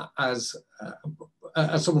 as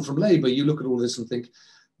someone from Labour, you look at all this and think,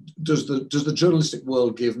 does the journalistic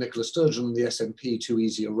world give Nicola Sturgeon and the SNP too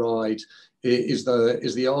easy a ride? Is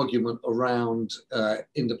the argument around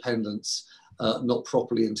independence not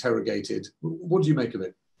properly interrogated? What do you make of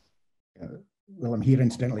it? Well, I'm here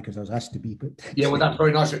incidentally because I was asked to be, but yeah, well, that's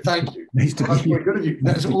very nice. Thank you. Nice to be here. Very good of you.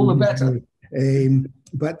 That's all the better.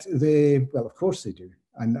 But well, of course they do,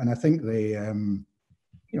 and I think the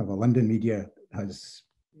London media has,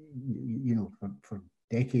 for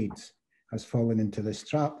decades, has fallen into this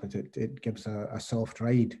trap that it gives a soft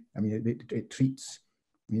ride. I mean, it treats,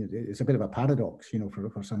 it's a bit of a paradox,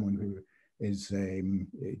 for someone who is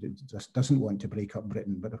just doesn't want to break up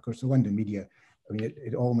Britain. But of course, the London media, I mean,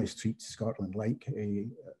 it almost treats Scotland like a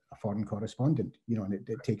foreign correspondent, and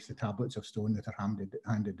it takes the tablets of stone that are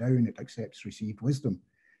handed down. It accepts received wisdom.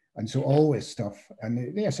 And so all this stuff, and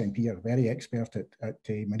the SNP are very expert at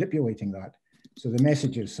manipulating that. So the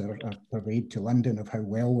messages are purveyed to London of how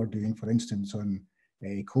well we're doing, for instance, on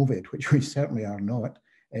COVID, which we certainly are not.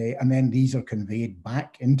 And then these are conveyed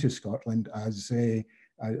back into Scotland as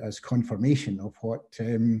confirmation of what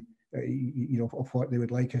of what they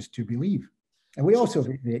would like us to believe. And we also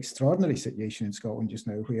have the extraordinary situation in Scotland just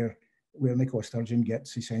now, where Nicola Sturgeon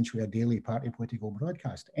gets essentially a daily party political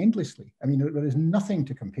broadcast endlessly. I mean, there is nothing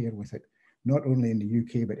to compare with it, not only in the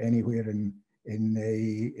UK but anywhere in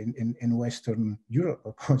Western Europe,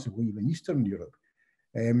 or possibly even Eastern Europe.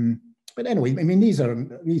 But anyway, I mean, these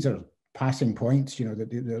are passing points.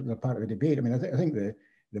 They're part of the debate. I mean, I think the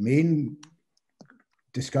main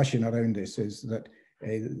discussion around this is that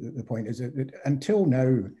the point is that until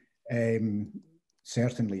now,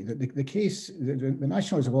 certainly the case, the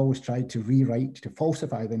Nationalists have always tried to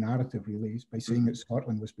falsify the narrative, really, by saying that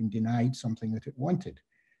Scotland was being denied something that it wanted.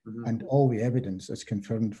 Mm-hmm. And all the evidence that's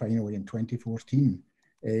confirmed finally in 2014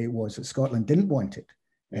 was that Scotland didn't want it.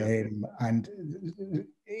 Yeah. And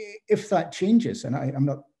if that changes, and I'm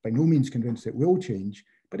not by no means convinced it will change,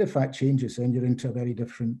 but if that changes, then you're into a very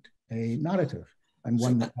different narrative, and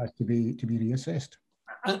one that has to be reassessed.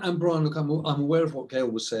 And Brian, look, I'm aware of what Gail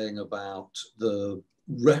was saying about the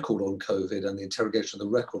record on COVID and the interrogation of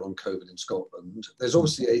the record on COVID in Scotland. There's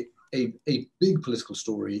obviously a big political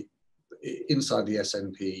story inside the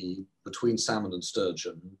SNP between Salmond and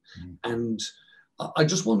Sturgeon. And I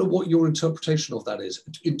just wonder what your interpretation of that is,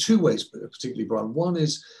 in 2 ways, particularly, Brian. One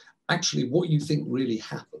is actually what you think really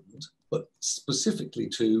happened, but specifically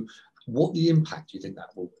to what the impact you think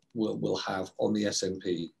that will have on the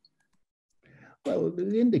SNP. Well,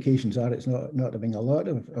 the indications are it's not having a lot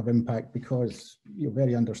of impact because,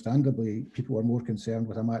 very understandably, people are more concerned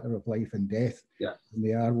with a matter of life and death than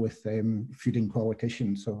they are with feuding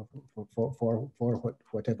politicians for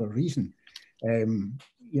whatever reason.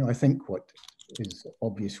 I think what is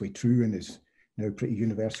obviously true and is now pretty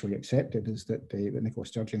universally accepted is that Nicola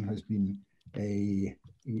Sturgeon has been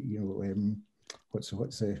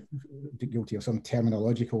guilty of some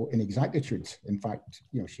terminological inexactitudes. In fact,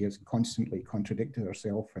 she has constantly contradicted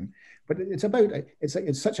herself. But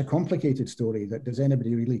it's such a complicated story that does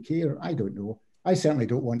anybody really care? I don't know. I certainly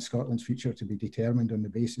don't want Scotland's future to be determined on the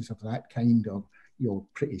basis of that kind of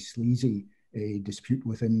pretty sleazy dispute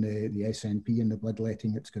within the SNP and the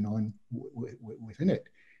bloodletting that's going on within it.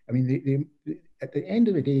 I mean, at the end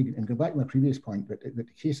of the day, and go back to my previous point, that the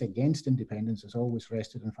case against independence has always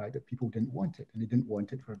rested in the fact that people didn't want it, and they didn't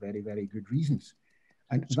want it for very, very good reasons.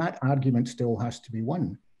 And that argument still has to be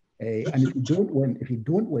won. And if you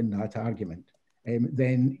don't win that argument,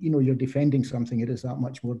 then you're defending something that is that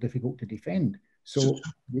much more difficult to defend. So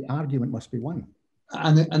the argument must be won.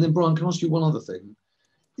 And then Brian, can I ask you one other thing?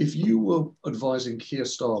 If you were advising Keir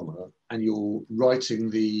Starmer and you're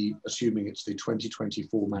writing assuming it's the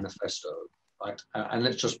 2024 manifesto, right? And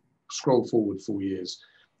let's just scroll forward 4 years.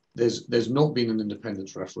 There's not been an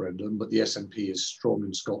independence referendum, but the SNP is strong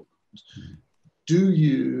in Scotland.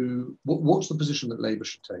 What's the position that Labour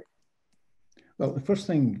should take? Well, the first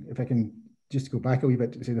thing, if I can just go back a wee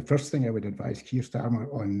bit to say, the first thing I would advise Keir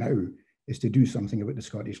Starmer on now is to do something about the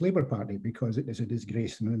Scottish Labour Party, because it is a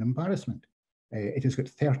disgrace and an embarrassment. It has got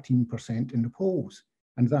 13% in the polls,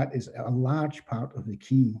 and that is a large part of the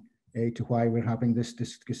key to why we're having this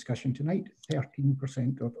discussion tonight.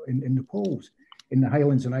 13% in the polls. In the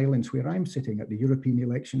Highlands and Islands, where I'm sitting at the European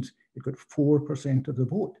elections, they've got 4% of the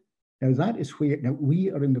vote. Now that is where, now we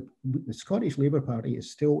are in the Scottish Labour Party is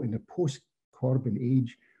still in the post-Corbyn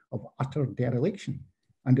age of utter dereliction.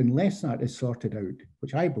 And unless that is sorted out,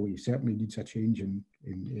 which I believe certainly needs a change in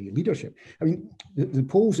leadership. I mean, the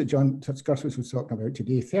polls that John Sturgeon was talking about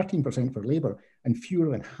today, 13% for Labour and fewer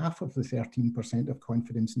than half of the 13% of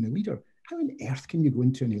confidence in the leader. How on earth can you go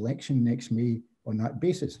into an election next May on that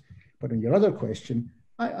basis? But on your other question,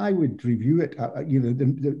 I would review it.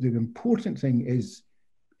 The important thing is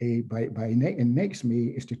in next May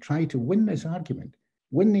is to try to win this argument.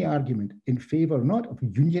 Win the argument in favour not of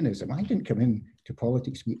unionism. I didn't come in to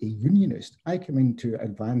politics to be a unionist. I come in to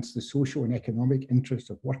advance the social and economic interests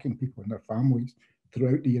of working people and their families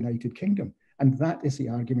throughout the United Kingdom. And that is the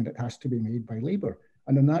argument that has to be made by Labour.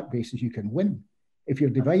 And on that basis, you can win. If you're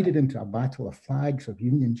divided into a battle of flags, of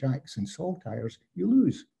Union Jacks and saltires, you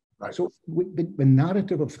lose. Right. So the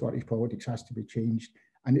narrative of Scottish politics has to be changed.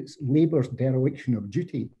 And it's Labour's dereliction of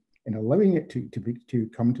duty in allowing it to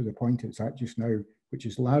come to the point it's at just now, which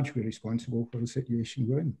is largely responsible for the situation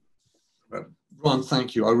we're in. Ron,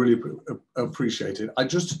 thank you. I really appreciate it.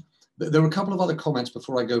 There were a couple of other comments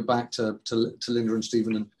before I go back to Linda and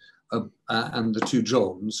Stephen and the two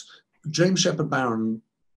Johns. James Shepherd-Barron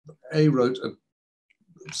wrote a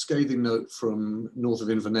scathing note from north of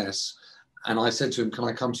Inverness, and I said to him, can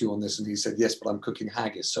I come to you on this? And he said, yes, but I'm cooking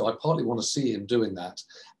haggis. So I partly want to see him doing that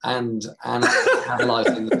and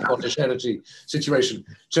analysing the Scottish energy situation.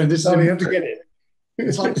 So this you have to get it.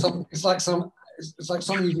 It's like something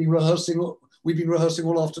we've been rehearsing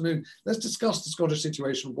all afternoon. Let's discuss the Scottish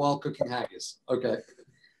situation while cooking haggis. Okay.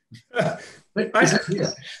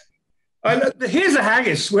 Here's a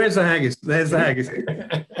haggis. Where's the haggis? There's the haggis.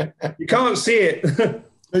 You can't see it.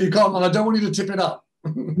 No, you can't, and I don't want you to tip it up.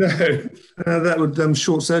 No, that would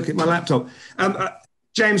short circuit my laptop.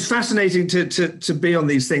 James, fascinating to be on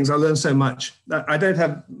these things. I learned so much. I don't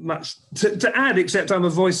have much to add, except I'm a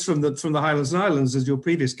voice from the Highlands and Islands, as your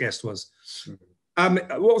previous guest was.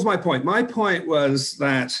 What was my point? My point was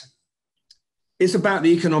that it's about the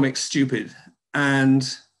economic stupid. And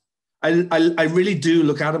I really do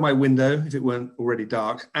look out of my window, if it weren't already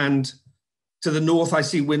dark, and to the north, I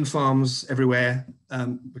see wind farms everywhere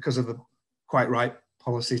because of the quite right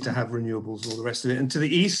policy to have renewables and all the rest of it. And to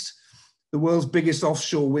the east, the world's biggest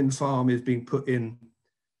offshore wind farm is being put in.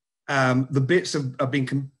 The bits are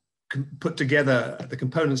being put together, the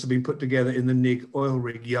components are being put together in the Nig oil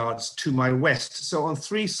rig yards to my west. So on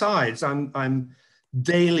three sides, I'm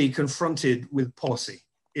daily confronted with policy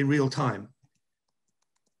in real time.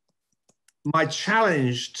 My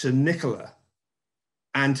challenge to Nicola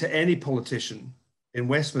and to any politician in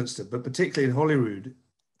Westminster, but particularly in Holyrood,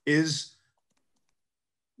 is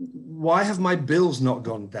why have my bills not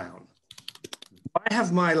gone down? Why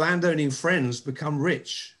have my landowning friends become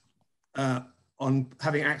rich on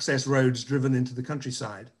having access roads driven into the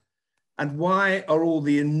countryside? And why are all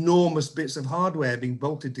the enormous bits of hardware being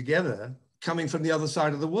bolted together coming from the other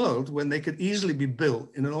side of the world when they could easily be built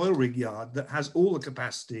in an oil rig yard that has all the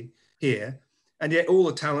capacity here, and yet all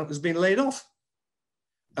the talent has been laid off?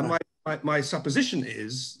 And my supposition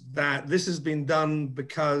is that this has been done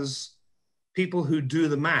because people who do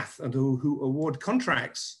the math and who award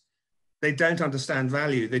contracts, they don't understand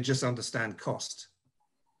value, they just understand cost.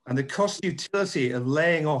 And the cost utility of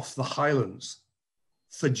laying off the Highlands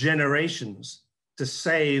for generations to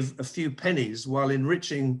save a few pennies while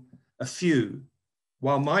enriching a few,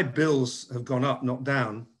 while my bills have gone up, not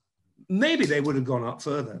down, maybe they would have gone up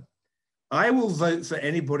further. I will vote for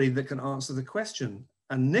anybody that can answer the question.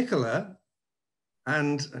 And Nicola,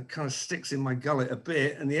 and it kind of sticks in my gullet a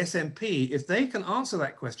bit, and the SNP, if they can answer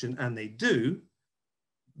that question, and they do,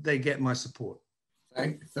 they get my support.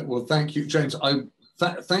 Well, thank you, James.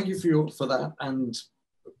 Thank you for that, and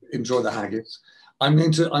enjoy the haggis. I'm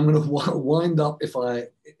going to wind up, if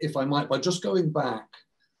I might, by just going back.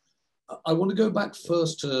 I want to go back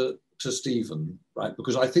first to Stephen, right?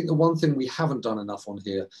 Because I think the one thing we haven't done enough on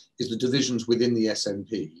here is the divisions within the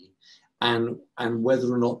SNP and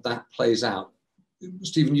whether or not that plays out.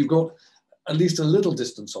 Stephen, you've got at least a little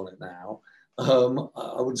distance on it now.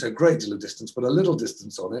 I wouldn't say a great deal of distance, but a little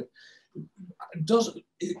distance on it.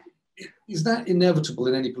 Is that inevitable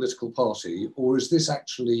in any political party, or is this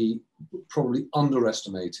actually probably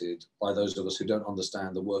underestimated by those of us who don't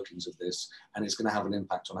understand the workings of this, and it's going to have an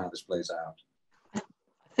impact on how this plays out?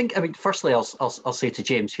 I mean, firstly, I'll say to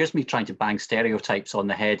James, here's me trying to bang stereotypes on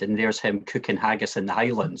the head, and there's him cooking haggis in the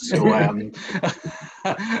Highlands. So, and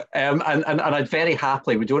I'd very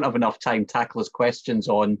happily, we don't have enough time, tackle his questions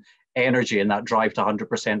on energy and that drive to 100%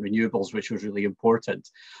 renewables, which was really important.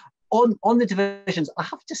 On the divisions, I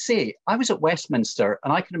have to say, I was at Westminster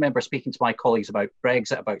and I can remember speaking to my colleagues about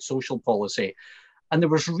Brexit, about social policy, and there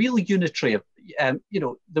was real unity of,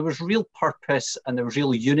 there was real purpose and there was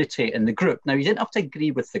real unity in the group. Now, you didn't have to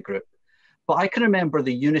agree with the group, but I can remember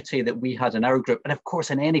the unity that we had in our group. And of course,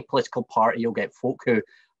 in any political party, you'll get folk who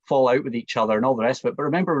fall out with each other and all the rest of it. But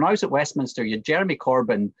remember, when I was at Westminster, you had Jeremy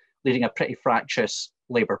Corbyn leading a pretty fractious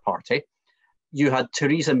Labour Party. You had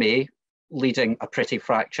Theresa May leading a pretty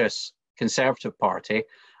fractious Conservative Party,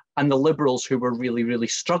 and the Liberals who were really, really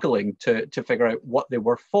struggling to figure out what they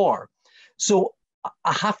were for. So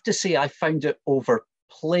I have to say I found it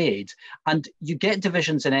overplayed. And you get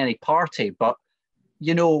divisions in any party, but,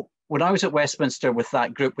 you know, when I was at Westminster with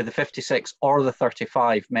that group, with the 56 or the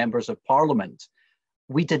 35 members of Parliament,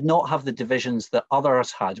 we did not have the divisions that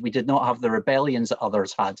others had. We did not have the rebellions that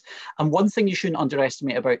others had. And one thing you shouldn't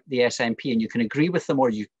underestimate about the SNP, and you can agree with them or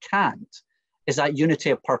you can't, is that unity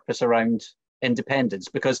of purpose around independence,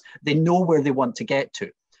 because they know where they want to get to.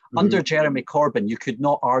 Mm-hmm. Under Jeremy Corbyn, you could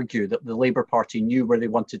not argue that the Labour Party knew where they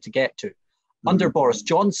wanted to get to. Mm-hmm. Under Boris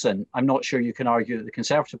Johnson, I'm not sure you can argue that the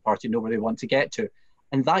Conservative Party know where they want to get to.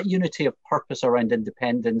 And that unity of purpose around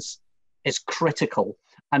independence is critical.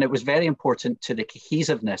 And it was very important to the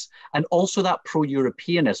cohesiveness and also that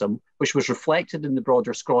pro-Europeanism, which was reflected in the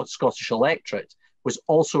broader Scottish electorate, was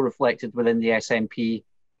also reflected within the SNP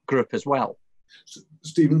group as well.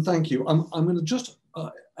 Stephen, thank you. I'm going to just,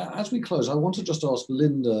 as we close, I want to just ask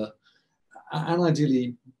Linda and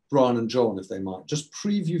ideally Brian and John, if they might, just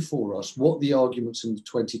preview for us what the arguments in the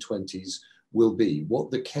 2020s will be,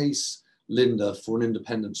 what the case, Linda, for an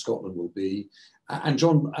independent Scotland will be, and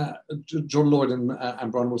John Lloyd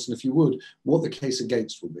and Brian Wilson, if you would, what the case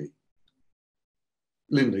against will be.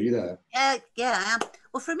 Linda, are you there? Yeah, I am.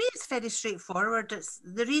 Well, for me, it's very straightforward. It's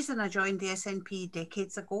the reason I joined the SNP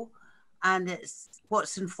decades ago, and it's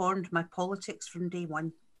what's informed my politics from day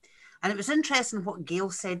one. And it was interesting what Gail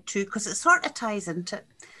said too, because it sort of ties into it.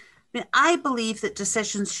 I mean, I believe that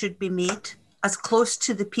decisions should be made as close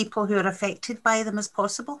to the people who are affected by them as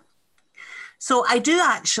possible. So I do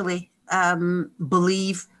actually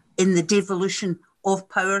believe in the devolution of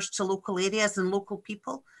powers to local areas and local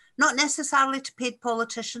people, not necessarily to paid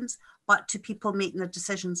politicians, but to people making the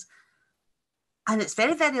decisions. And it's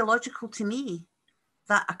very, very logical to me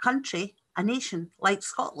that a country, a nation like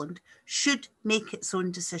Scotland, should make its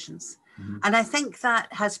own decisions. Mm-hmm. And I think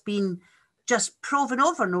that has been just proven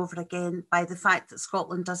over and over again by the fact that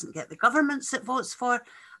Scotland doesn't get the governments it votes for.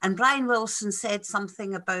 And Brian Wilson said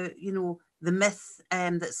something about, you know, the myth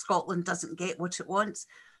that Scotland doesn't get what it wants.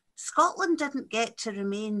 Scotland didn't get to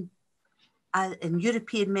remain in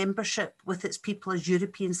European membership with its people as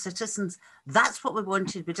European citizens. That's what we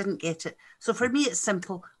wanted. We didn't get it. So for me, it's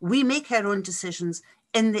simple. We make our own decisions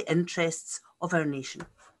in the interests of our nation.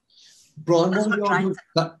 Brian, what will the argument?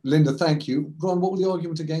 Linda, thank you. Brian, what will the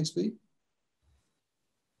argument against be?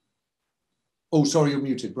 Oh, sorry, you're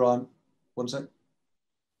muted, Brian. One sec.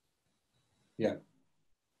 Yeah.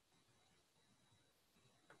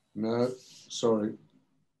 No, sorry.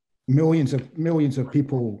 Millions of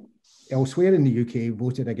people elsewhere in the UK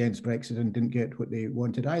voted against Brexit and didn't get what they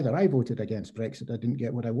wanted either. I voted against Brexit. I didn't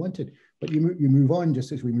get what I wanted. But you move on,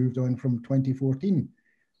 just as we moved on from 2014.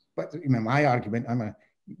 But you know, my argument,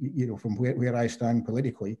 from where I stand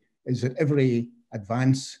politically, is that every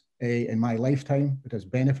advance in my lifetime that has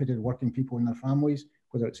benefited working people and their families,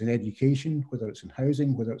 whether it's in education, whether it's in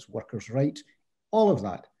housing, whether it's workers' rights, all of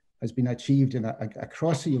that has been achieved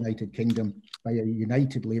across the United Kingdom by a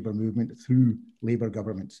united labour movement through Labour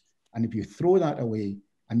governments. And if you throw that away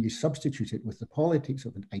and you substitute it with the politics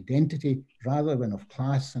of identity rather than of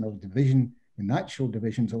class and of division, the natural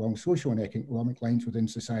divisions along social and economic lines within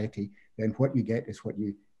society, then what you get is what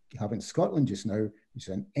you have in Scotland just now, which is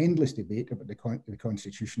an endless debate about the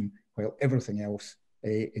Constitution, while everything else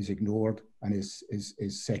is ignored and is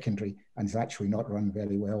secondary and is actually not run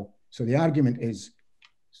very well. So the argument is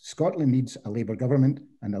Scotland needs a Labour government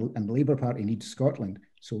and the Labour Party needs Scotland.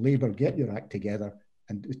 So Labour, get your act together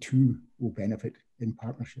and the two will benefit in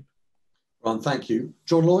partnership. Ron, thank you.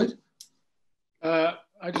 John Lloyd?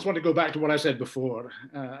 I just want to go back to what I said before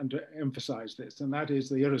and to emphasise this, and that is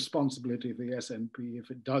the irresponsibility of the SNP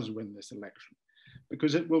if it does win this election,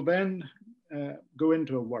 because it will then go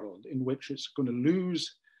into a world in which it's going to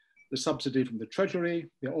lose the subsidy from the Treasury,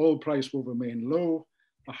 the oil price will remain low,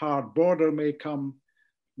 a hard border may come,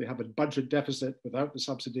 they have a budget deficit without the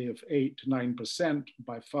subsidy of 8 to 9%,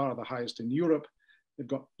 by far the highest in Europe. They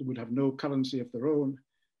would have no currency of their own.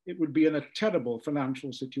 It would be in a terrible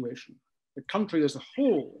financial situation. The country as a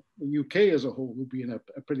whole, the UK as a whole, would be in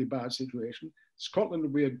a pretty bad situation. Scotland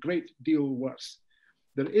would be a great deal worse.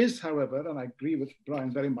 There is, however, and I agree with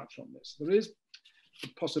Brian very much on this, there is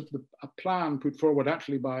a plan put forward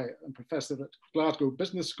actually by a professor at Glasgow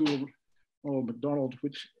Business School, Ronald MacDonald,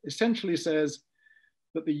 which essentially says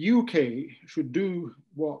that the UK should do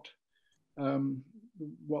what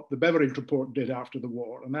the Beveridge report did after the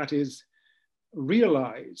war, and that is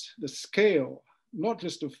realize the scale, not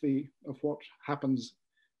just of what happens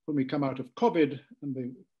when we come out of COVID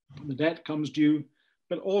and the debt comes due,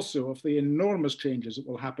 but also of the enormous changes that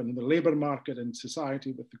will happen in the labour market and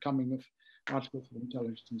society with the coming of artificial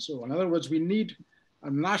intelligence and so on. In other words, we need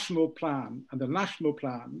a national plan, and the national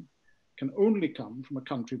plan can only come from a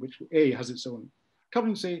country which A, has its own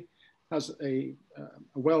currency, has a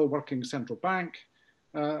well-working central bank,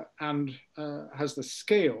 and has the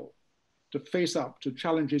scale to face up to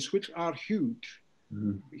challenges which are huge,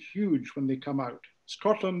 huge when they come out.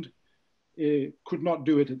 Scotland could not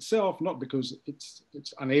do it itself, not because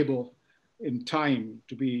it's unable in time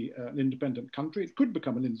to be an independent country. It could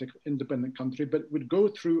become an independent country, but it would go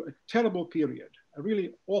through a terrible period, a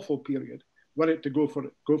really awful period, were it to go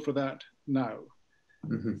for that now.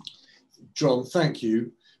 John, thank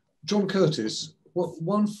you. John Curtis,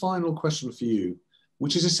 one final question for you,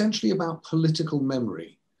 which is essentially about political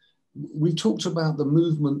memory. We've talked about the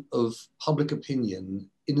movement of public opinion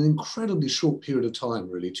in an incredibly short period of time,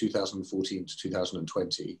 really, 2014 to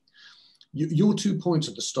 2020. Your 2 points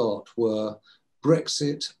at the start were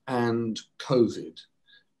Brexit and COVID,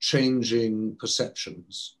 changing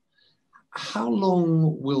perceptions. How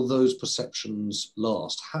long will those perceptions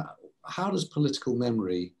last? How does political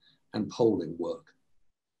memory and polling work?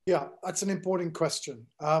 Yeah, that's an important question.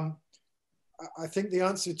 I think the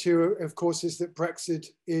answer to, of course, is that Brexit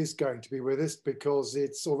is going to be with us because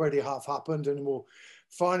it's already half happened and will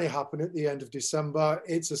finally happen at the end of December.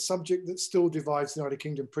 It's a subject that still divides the United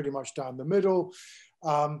Kingdom pretty much down the middle.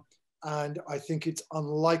 And I think it's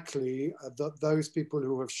unlikely that those people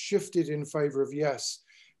who have shifted in favour of yes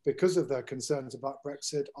because of their concerns about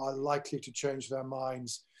Brexit are likely to change their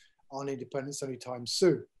minds on independence anytime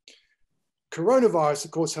soon. Coronavirus,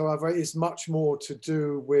 of course, however, is much more to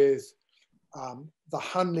do with the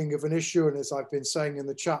handling of an issue, and as I've been saying in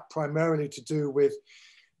the chat, primarily to do with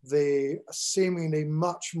the seemingly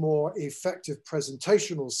much more effective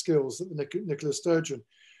presentational skills that Nicola Sturgeon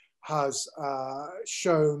has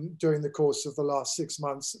shown during the course of the last 6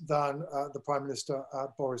 months than the Prime Minister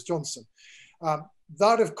Boris Johnson.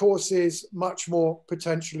 That, of course, is much more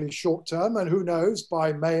potentially short-term, and who knows,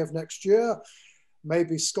 by May of next year,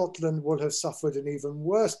 maybe Scotland will have suffered an even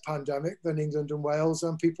worse pandemic than England and Wales,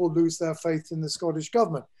 and people lose their faith in the Scottish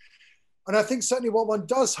government. And I think certainly what one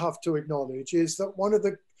does have to acknowledge is that one of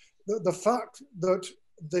the fact that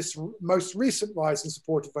this most recent rise in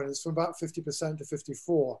support of independence from about 50% to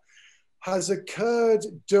 54% has occurred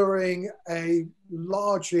during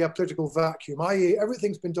largely a political vacuum, i.e.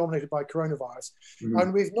 everything's been dominated by coronavirus.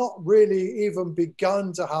 And we've not really even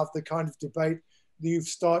begun to have the kind of debate you've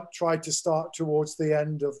tried to start towards the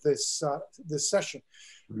end of this session.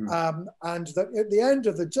 And that at the end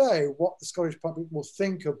of the day, what the Scottish public will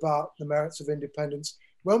think about the merits of independence,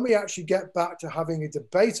 when we actually get back to having a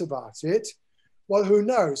debate about it, well, who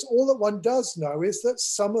knows? All that one does know is that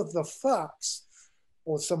some of the facts,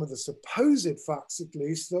 or some of the supposed facts at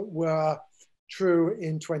least, that were true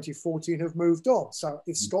in 2014 have moved on. So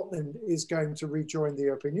if Scotland is going to rejoin the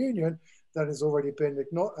European Union, that has already been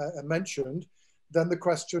mentioned, then the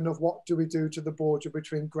question of what do we do to the border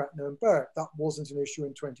between Gretna and Berwick, that wasn't an issue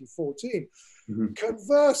in 2014.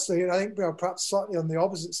 Conversely, and I think perhaps slightly on the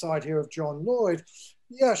opposite side here of John Lloyd,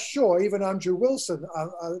 yeah, sure, even Andrew Wilson,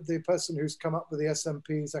 the person who's come up with the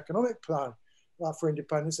SNP's economic plan for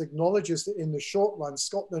independence, acknowledges that in the short run,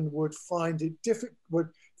 Scotland would find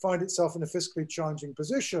itself in a fiscally challenging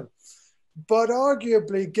position. But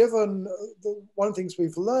arguably, given one of the things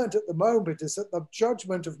we've learned at the moment is that the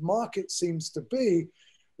judgment of markets seems to be,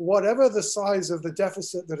 whatever the size of the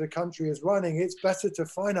deficit that a country is running, it's better to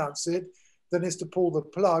finance it than is to pull the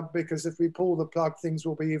plug, because if we pull the plug, things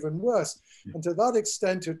will be even worse. And to that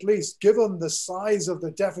extent, at least, given the size of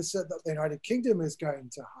the deficit that the United Kingdom is going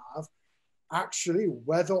to have, actually,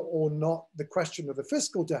 whether or not the question of the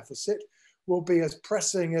fiscal deficit will be as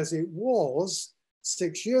pressing as it was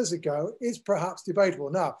 6 years ago is perhaps debatable.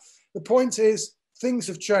 Now, the point is, things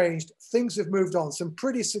have changed, things have moved on, some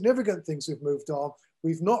pretty significant things have moved on.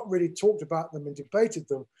 We've not really talked about them and debated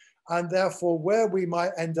them. And therefore, where we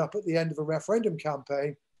might end up at the end of a referendum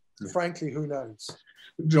campaign, frankly, who knows?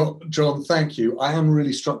 John, thank you. I am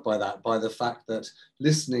really struck by that, by the fact that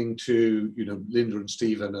listening to Linda and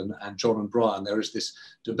Stephen and John and Brian, there is this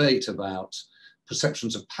debate about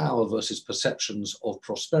perceptions of power versus perceptions of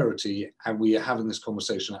prosperity, and we are having this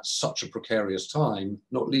conversation at such a precarious time,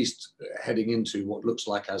 not least heading into what looks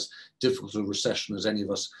like as difficult a recession as any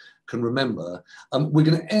of us can remember. We're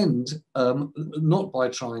going to end not by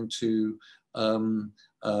trying to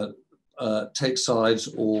take sides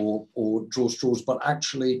or draw straws, but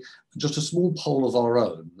actually just a small poll of our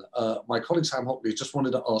own. My colleague Sam Hockley just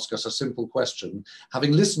wanted to ask us a simple question,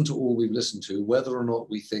 having listened to all we've listened to, whether or not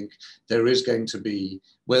we think there is going to be,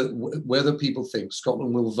 whether people think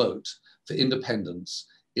Scotland will vote for independence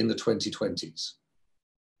in the 2020s.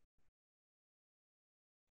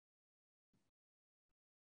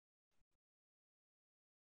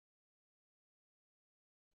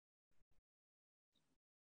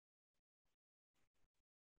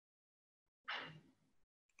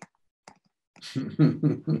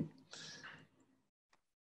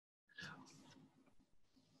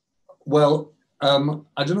 Well,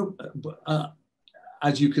 I don't know,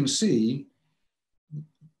 as you can see,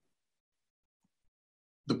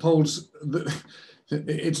 the polls,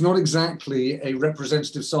 it's not exactly a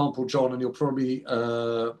representative sample, John, and you'll probably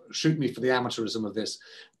shoot me for the amateurism of this,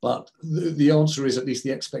 but the answer is, at least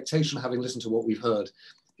the expectation, having listened to what we've heard,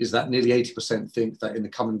 is that nearly 80% think that in the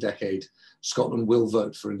coming decade, Scotland will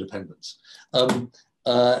vote for independence.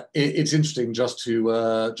 It's interesting just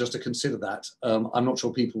to consider that. I'm not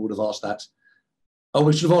sure people would have asked that. Oh,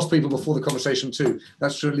 we should have asked people before the conversation too.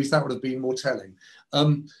 That's true, at least that would have been more telling.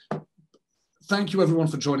 Thank you everyone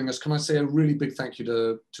for joining us. Can I say a really big thank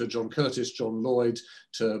you to John Curtis, John Lloyd,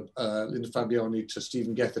 to Linda Fabiani, to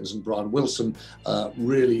Stephen Gethins and Brian Wilson.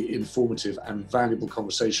 Really informative and valuable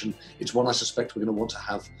conversation. It's one I suspect we're going to want to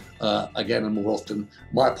have again and more often.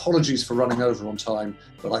 My apologies for running over on time,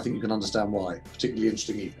 but I think you can understand why. Particularly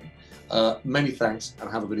interesting evening. Many thanks and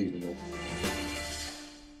have a good evening all.